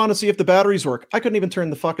 Turn it on and see if the batteries work. I couldn't even turn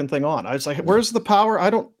the fucking thing on. I was like, "Where's the power?" I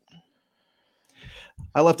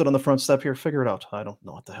left it on the front step here. Figure it out. I don't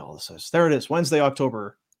know what the hell this is. There it is. Wednesday,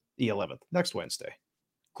 October the 11th. Next Wednesday.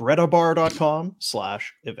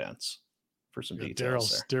 GretaBar.com/events for some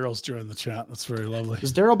details. Daryl's joined the chat. That's very lovely.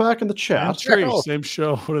 Is Daryl back in the chat? Tree, same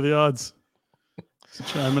show. What are the odds?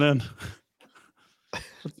 Chiming in.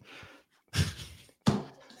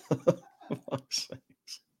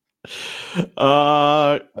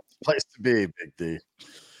 Place to be, Big D.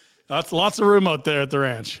 That's lots of room out there at the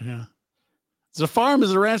ranch. Yeah. Is it a farm?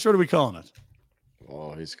 Is it a ranch? What are we calling it?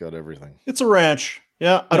 Oh, he's got everything. It's a ranch.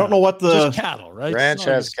 Yeah, I don't know what the Just cattle, right? Ranch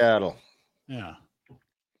has cattle. Yeah.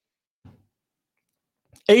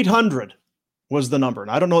 800 was the number, and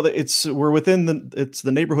I don't know that we're within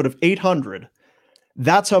the neighborhood of 800.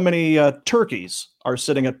 That's how many turkeys are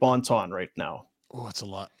sitting at Bonton right now. Oh, that's a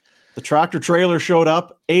lot. The tractor trailer showed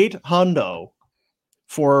up 800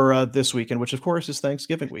 for this weekend, which of course is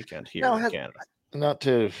Thanksgiving weekend here in Canada. Not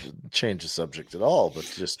to change the subject at all, but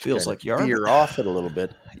just feels like veer off it a little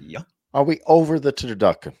bit. Yeah. Are we over the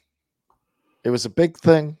turducken? It was a big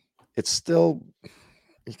thing. It's still.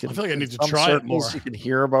 I feel like I need to try it more. You can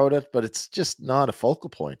hear about it, but it's just not a focal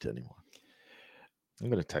point anymore. I'm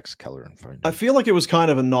going to text Keller and find out. I feel like it was kind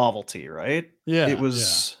of a novelty, right? Yeah. It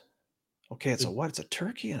was, okay, it's a what? It's a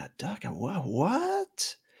turkey and a duck. And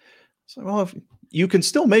what? So, well, if you can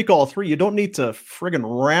still make all three. You don't need to friggin'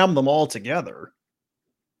 ram them all together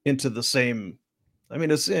into the same. I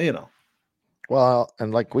mean, it's, Well,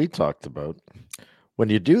 and like we talked about, when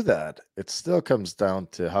you do that, it still comes down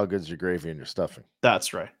to how good's your gravy and your stuffing.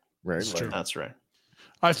 That's right. Right. That's true. That's right.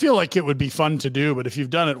 I feel like it would be fun to do, but if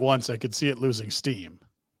you've done it once, I could see it losing steam.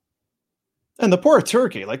 And the poor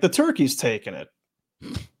turkey, like the turkey's taking it.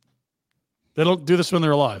 They don't do this when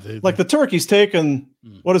they're alive. Like the turkey's taking,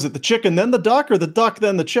 what is it, the chicken then the duck, or the duck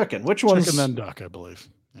then the chicken? Which one's? Chicken then duck, I believe.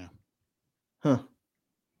 Yeah. Huh.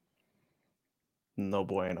 No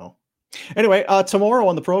bueno. Anyway, tomorrow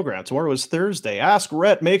on the program, tomorrow is Thursday, Ask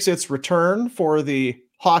Rhett makes its return for the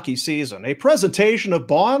hockey season. A presentation of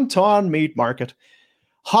Bon Ton Meat Market.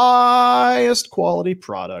 Highest quality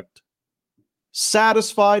product.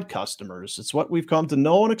 Satisfied customers. It's what we've come to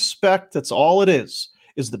know and expect. That's all it is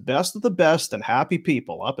the best of the best and happy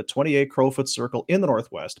people up at 28 Crowfoot Circle in the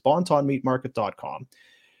Northwest. BontonMeatMarket.com.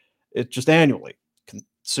 It just annually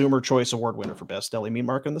Consumer Choice Award winner for best deli meat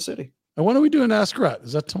market in the city. And when are we doing Ask Rhett?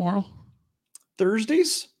 Is that tomorrow?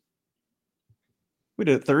 Thursdays? We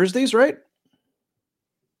did it Thursdays, right?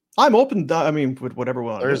 I'm open. I mean, whatever we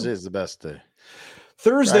want. Thursday is the best day.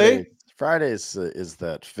 Thursday. Friday is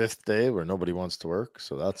that fifth day where nobody wants to work,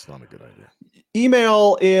 so that's not a good idea.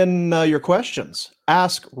 Email in your questions.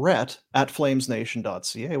 Ask Rhett at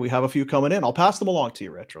flamesnation.ca. We have a few coming in. I'll pass them along to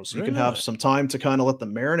you, Retro, so you can have some time to kind of let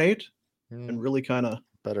them marinate and really kind of.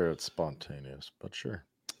 Better it's spontaneous, but sure.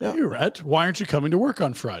 Yeah. Hey, Rhett, why aren't you coming to work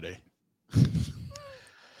on Friday?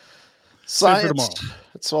 Science.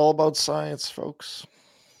 It's all about science, folks.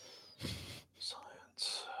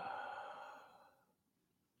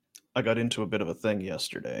 I got into a bit of a thing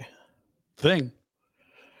yesterday. I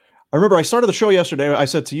remember I started the show yesterday. I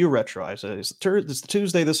said to you, Retro, I said, it's the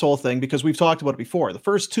Tuesday, this whole thing, because we've talked about it before. The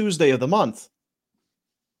first Tuesday of the month,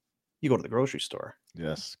 you go to the grocery store.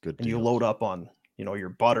 Yes, good. And you load up on, your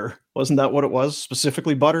butter. Wasn't that what it was?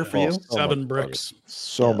 Specifically butter for you? 7 bricks. Butter.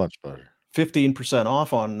 So much butter. 15%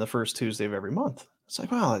 off on the first Tuesday of every month. It's like,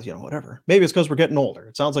 well, whatever. Maybe it's because we're getting older.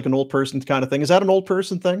 It sounds like an old person kind of thing. Is that an old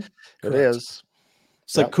person thing? It is.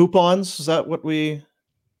 It's like coupons. Is that what I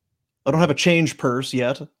don't have a change purse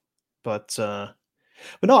yet, but no,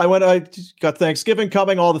 I got Thanksgiving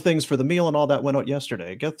coming, all the things for the meal and all that went out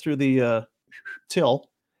yesterday. Get through the till,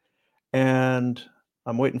 and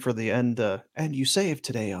I'm waiting for the end. And you saved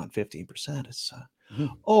today on 15%. It's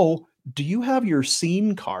oh, do you have your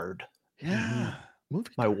scene card? Yeah.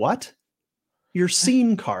 My what? Your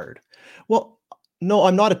scene card. Well, no,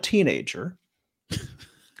 I'm not a teenager.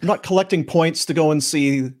 I'm not collecting points to go and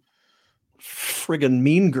see friggin'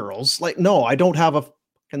 Mean Girls. Like, no, I don't have a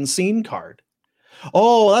fucking scene card.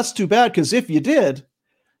 Oh, that's too bad, because if you did,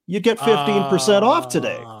 you'd get 15% off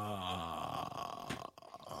today.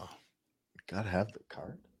 Gotta have the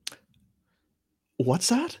card. What's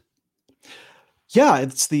that? Yeah,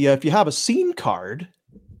 it's the if you have a scene card,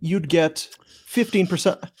 you'd get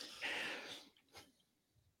 15%.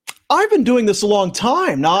 I've been doing this a long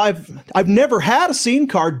time. Now I've never had a scene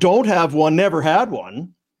card, don't have one, never had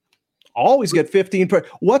one. Always get 15%.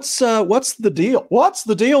 What's the deal? What's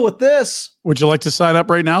the deal with this? Would you like to sign up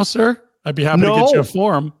right now, sir? I'd be happy to get you a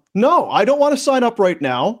form. No, I don't want to sign up right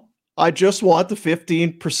now. I just want the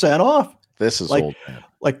 15% off. This is like, old, man.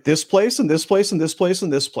 Like this place and this place and this place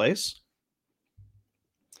and this place.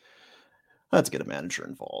 Let's get a manager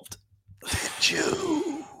involved. Did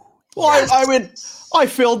you? Well, yes. I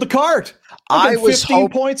filled the cart. I was 15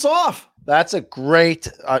 points off. That's a great.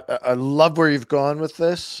 I love where you've gone with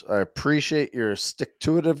this. I appreciate your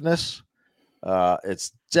stick-to-itiveness.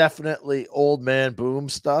 It's definitely old man boom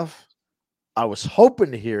stuff. I was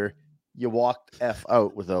hoping to hear you walked F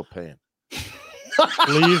out without paying.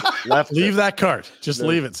 leave that cart. Just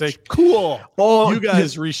leave it. Say, cool. Oh, you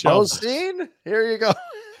guys reshelved. Scene? Here you go.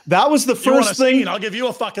 That was the first thing. Scene? I'll give you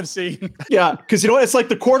a fucking scene. Yeah, because it's like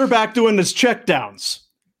the quarterback doing his check downs.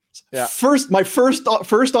 Yeah. My first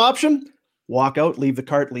option: walk out, leave the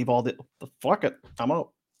cart, leave all the fuck it. I'm out.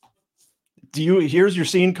 Here's your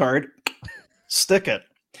scene card. Stick it.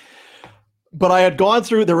 But I had gone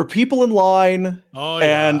through. There were people in line,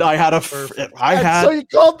 and I had So you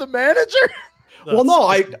called the manager? Well,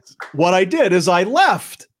 no. What I did is I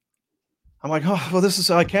left. I'm like, oh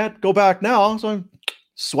well, I can't go back now, so I'm.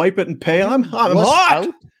 Swipe it and pay. I'm hot.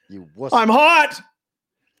 I'm hot.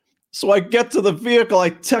 So I get to the vehicle. I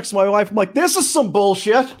text my wife. I'm like, this is some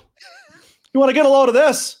bullshit. You want to get a load of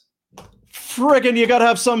this? Friggin', you got to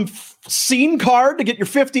have some scene card to get your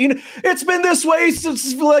 15. It's been this way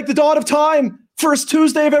since like the dawn of time. First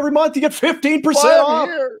Tuesday of every month, you get 15% off.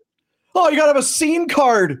 Oh, you got to have a scene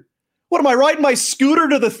card. What am I riding my scooter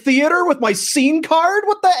to the theater with my scene card?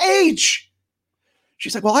 What the H?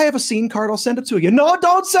 She's like, well, I have a scene card. I'll send it to you. No,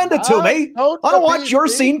 don't send it to me. I don't want your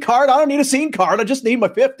scene card. I don't need a scene card. I just need my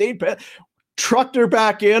 15. Trucked her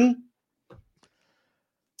back in.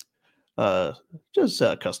 Just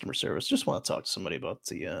customer service. Just want to talk to somebody about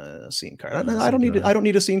the scene card. I don't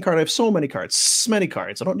need a scene card. I have so many cards. Many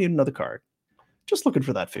cards. I don't need another card. Just looking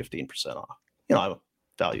for that 15% off. You know, I'm a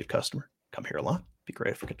valued customer. Come here a lot. Be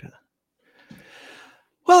great if we could do that.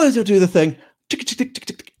 Well, I'll do the thing.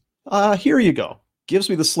 Here you go. Gives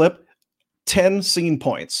me the slip. 10 scene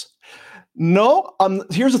points. No,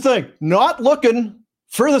 here's the thing. Not looking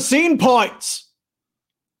for the scene points.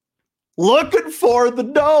 Looking for the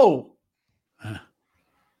dough.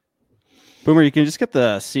 Boomer, you can just get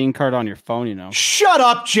the scene card on your phone, you know. Shut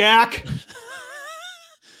up, Jack.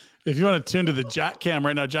 If you want to tune to the Jack cam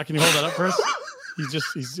right now, Jack, can you hold that up first?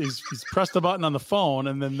 He's pressed the button on the phone,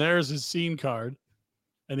 and then there's his scene card,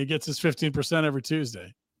 and he gets his 15% every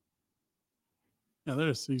Tuesday. Yeah,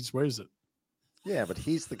 he just waves it. Yeah, but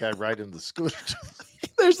he's the guy riding the scooter.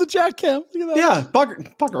 There's the Jack cam. Look at that. Yeah,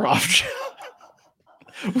 bugger off.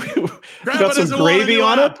 Grandpa got some gravy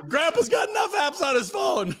on it. Grandpa's got enough apps on his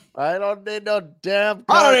phone. I don't need no damn.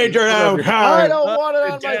 I don't need your damn card. I don't want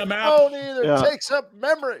it on my phone either. Yeah. It takes up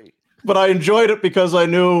memory. But I enjoyed it because I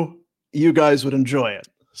knew you guys would enjoy it.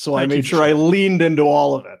 So I made sure I leaned into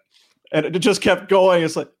all of it. And it just kept going.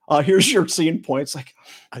 It's like, here's your scene points. Like,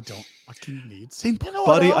 I can need scene points.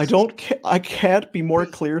 Buddy, I can't be more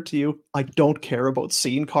clear to you. I don't care about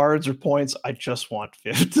scene cards or points. I just want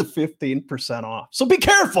 15% off. So be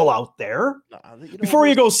careful out there before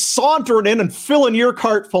you go sauntering in and filling your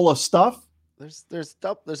cart full of stuff. There's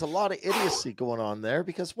a lot of idiocy going on there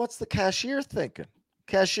because what's the cashier thinking?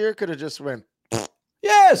 Cashier could have just went,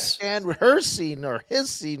 yes, and her scene or his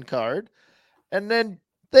scene card, and then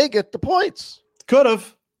they get the points. Could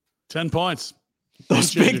have 10 points.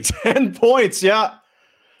 Those big 10 points, yeah.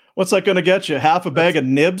 What's that going to get you? Half a bag of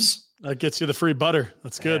nibs? That gets you the free butter.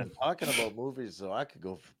 That's good. Man, talking about movies, though,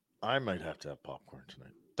 I might have to have popcorn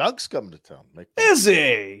tonight. Doug's coming to town. Is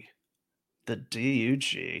he? The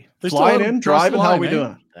DUG. They flying in, driving, how are we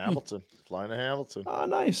doing? Hamilton. Flying to Hamilton. Oh,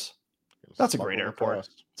 nice. That's a great airport.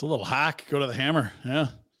 It's a little hack. Go to the Hammer. Yeah.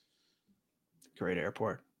 Great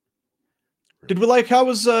airport. How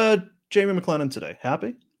was Jamie McLennan today?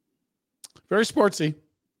 Happy? Very sportsy.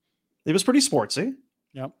 It was pretty sportsy.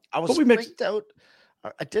 Yep. I was freaked out.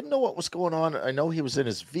 I didn't know what was going on. I know he was in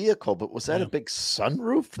his vehicle, but was that a big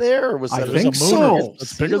sunroof there? Or was that a moonroof?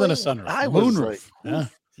 It's bigger than a sunroof.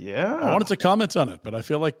 Moonroof. Yeah. I wanted to comment on it, but I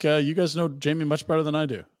feel like you guys know Jamie much better than I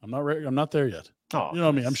do. I'm not there yet. Oh, you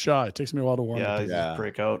know me. I'm shy. It takes me a while to warm up. Yeah,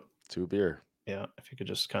 break out. 2 beer. Yeah, if you could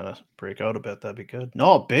just kind of break out a bit, that'd be good.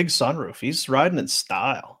 No, big sunroof. He's riding in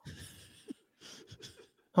style.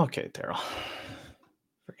 Okay, Daryl.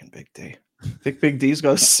 Freaking Big D. Big D's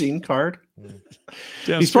got a scene card.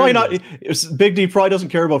 He's probably not. Big D probably doesn't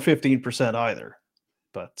care about 15% either.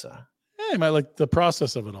 But he might like the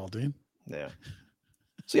process of it all, Dean. Yeah.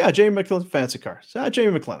 So yeah, Jamie McLennan, fancy car. So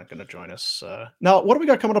Jamie McLennan going to join us. Now, what do we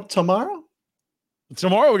got coming up tomorrow?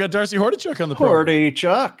 Tomorrow we got Darcy Hordichuk on the program.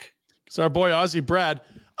 Hordichuk. It's our boy Aussie Brad.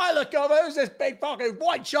 I look over, who's this big fucking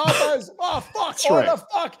white choppers? Oh, fuck. The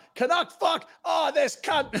fuck. Canuck, fuck. Oh, this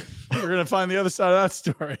cunt. We're going to find the other side of that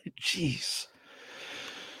story. Jeez.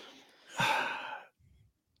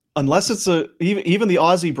 Unless it's even the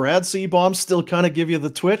Aussie Brad C-bomb still kind of give you the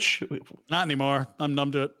twitch. Not anymore. I'm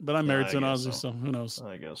numb to it, but I'm married to an Aussie, so who knows?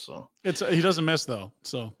 I guess so. He doesn't miss, though,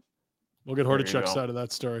 so we'll get Hordichuk's side of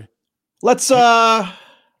that story. Let's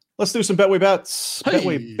do some Betway bets. Hey.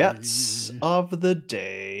 Betway bets of the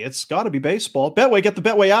day. It's got to be baseball. Betway, get the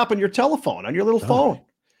Betway app on your telephone, on your little phone.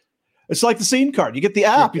 It's like the scene card. You get the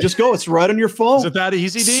app. You just go. It's right on your phone. Is it that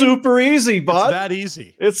easy, Dean? Super easy, bud. It's that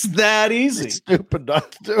easy. It's that easy. It's stupid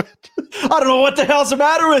not to do it. I don't know what the hell's the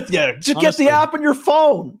matter with you. Just honestly, get the app on your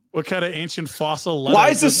phone. What kind of ancient fossil? Why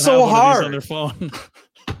is this so hard? On their phone.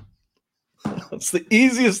 It's the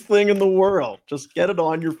easiest thing in the world. Just get it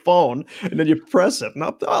on your phone, and then you press it. And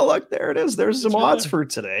look, there it is. There's some odds for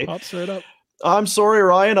today. Pop straight up. I'm sorry,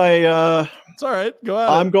 Ryan. It's all right. Go ahead.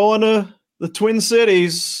 I'm going to the Twin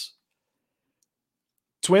Cities.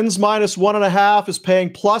 Twins -1.5 is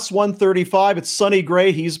paying +135. It's Sonny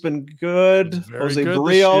Gray. He's been good. Jose good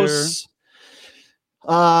Barrios.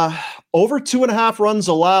 Over 2.5 runs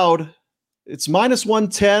allowed. It's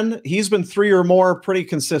 -110. He's been 3 or more, pretty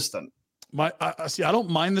consistent. See, I don't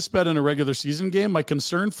mind this bet in a regular season game. My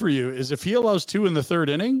concern for you is if he allows 2 in the 3rd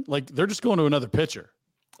inning, like they're just going to another pitcher.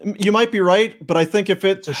 You might be right, but I think if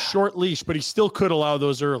it's a short leash, but he still could allow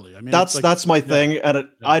those early. I mean, that's my thing. And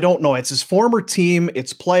I don't know. It's his former team.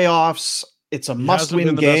 It's playoffs. It's a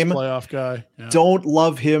must-win game. Best playoff guy. Yeah. Don't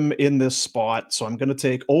love him in this spot, so I'm going to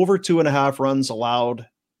take over 2.5 runs allowed.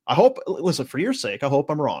 I hope. Listen, for your sake, I hope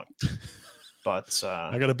I'm wrong. But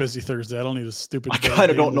I got a busy Thursday. I don't need a stupid. I kind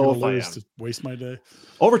of don't know if I am. To waste my day.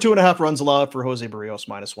 Over 2.5 runs allowed for Jose Barrios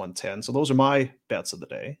 -110. So those are my bets of the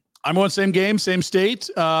day. I'm on same game, same state,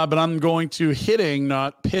 but I'm going to hitting,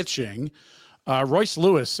 not pitching. Royce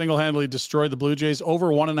Lewis single-handedly destroyed the Blue Jays.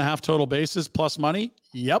 Over 1.5 total bases plus money.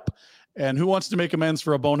 Yep. And who wants to make amends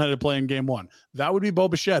for a boneheaded play in game 1? That would be Bo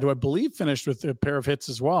Bichette, who I believe finished with a pair of hits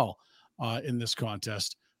as well in this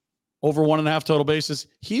contest. Over 1.5 total bases.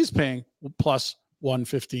 He's paying plus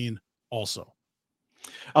 115 also.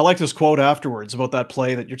 I like this quote afterwards about that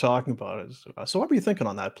play that you're talking about. So what were you thinking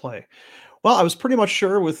on that play? Well, I was pretty much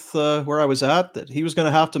sure with where I was at that he was going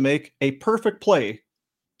to have to make a perfect play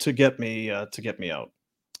to get me out.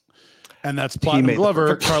 And that's Platinum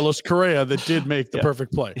Glover, Carlos Correa, that did make the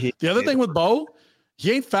perfect play. The other thing with Bo,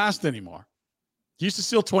 he ain't fast anymore. He used to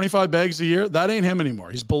steal 25 bags a year. That ain't him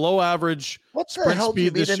anymore. He's below average. What's the hell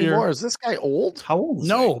speed this year? Anymore? Is this guy old? How old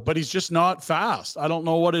is he? But he's just not fast. I don't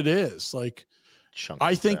know what it is. Like,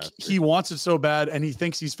 I think he wants it so bad, and he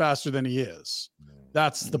thinks he's faster than he is.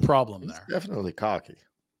 That's the problem there. Definitely cocky.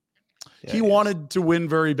 Yeah, he wanted to win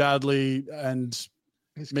very badly and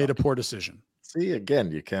made a poor decision. See,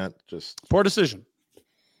 again, you can't just... Poor decision.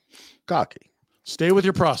 Cocky. Stay with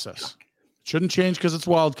your process. Shouldn't change because it's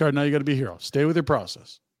wild card. Now you got to be a hero. Stay with your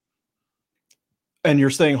process. And you're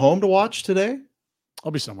staying home to watch today?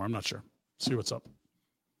 I'll be somewhere. I'm not sure. See what's up.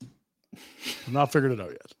 I've not figured it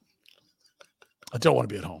out yet. I don't want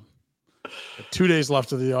to be at home. 2 days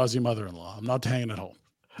left of the Aussie mother-in-law. I'm not hanging at home.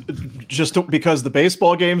 Just because the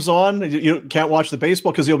baseball game's on, you can't watch the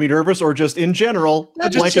baseball because you'll be nervous, or just in general, a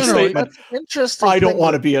statement. Interesting. I don't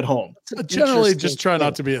want to be at home. Generally, just try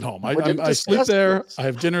not to be at home. I sleep there. I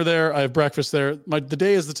have dinner there. I have breakfast there. The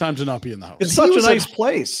day is the time to not be in the house. It's such a nice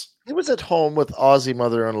place. He was at home with Aussie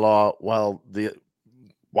mother-in-law while the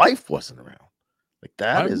wife wasn't around. Like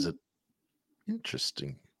that is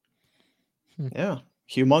interesting. Yeah.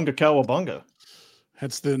 Humunga cowabunga.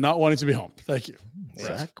 That's the not wanting to be home. Thank you.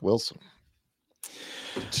 Zach Wilson.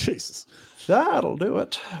 Jesus. That'll do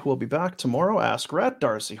it. We'll be back tomorrow. Ask Rhett,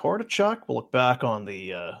 Darcy Hordachuk. We'll look back on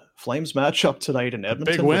the Flames matchup tonight in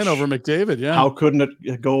Edmonton. Big win over McDavid, yeah. How couldn't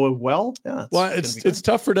it go well? Yeah. Well, it's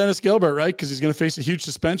tough for Dennis Gilbert, right? Because he's going to face a huge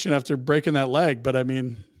suspension after breaking that leg. But, I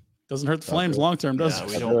mean, doesn't hurt the Flames long-term, does it?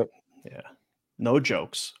 We don't. Yeah. No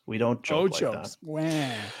jokes. We don't joke jokes.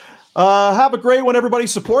 That. Have a great one, everybody.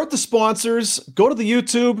 Support the sponsors. Go to the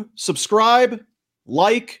YouTube, subscribe,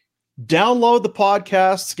 like, download the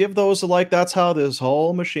podcasts, give those a like. That's how this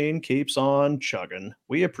whole machine keeps on chugging.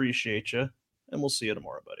 We appreciate you, and we'll see you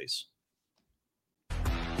tomorrow, buddies.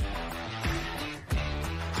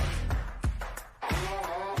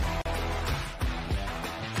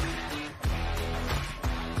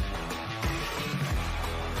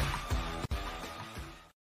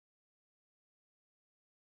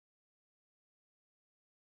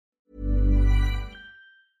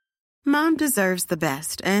 Mom deserves the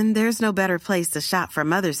best, and there's no better place to shop for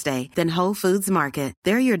Mother's Day than Whole Foods Market.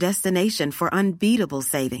 They're your destination for unbeatable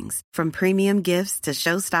savings, from premium gifts to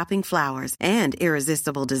show-stopping flowers and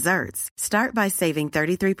irresistible desserts. Start by saving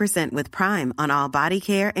 33% with Prime on all body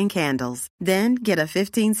care and candles. Then get a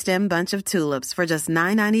 15-stem bunch of tulips for just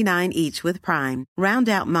 $9.99 each with Prime. Round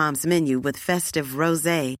out Mom's menu with festive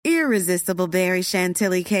rosé, irresistible berry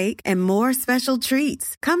chantilly cake, and more special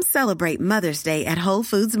treats. Come celebrate Mother's Day at Whole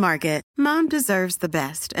Foods Market. Mom deserves the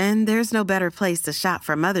best, and there's no better place to shop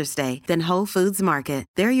for Mother's Day than Whole Foods Market.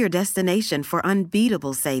 They're your destination for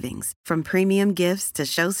unbeatable savings, from premium gifts to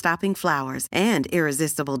show-stopping flowers and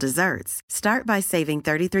irresistible desserts. Start by saving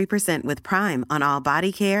 33% with Prime on all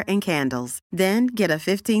body care and candles. Then get a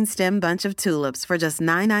 15-stem bunch of tulips for just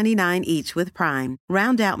 $9.99 each with Prime.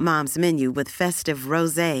 Round out Mom's menu with festive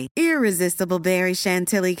rosé, irresistible berry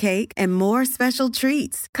chantilly cake, and more special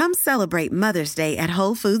treats. Come celebrate Mother's Day at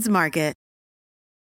Whole Foods Market.